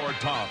with a power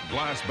top,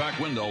 glass back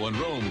window, and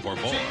room for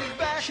four. She's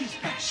back. She's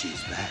back.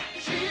 She's back.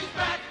 She's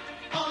back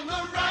on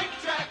the right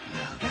track.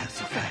 Now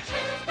that's a fact.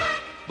 She's back.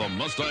 The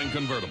Mustang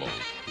convertible.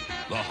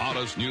 The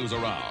hottest news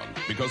around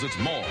because it's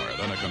more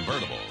than a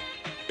convertible.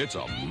 It's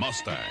a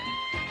Mustang.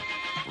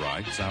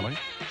 Right, Sally?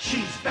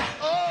 She's back.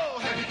 Oh,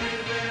 have you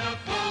given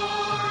a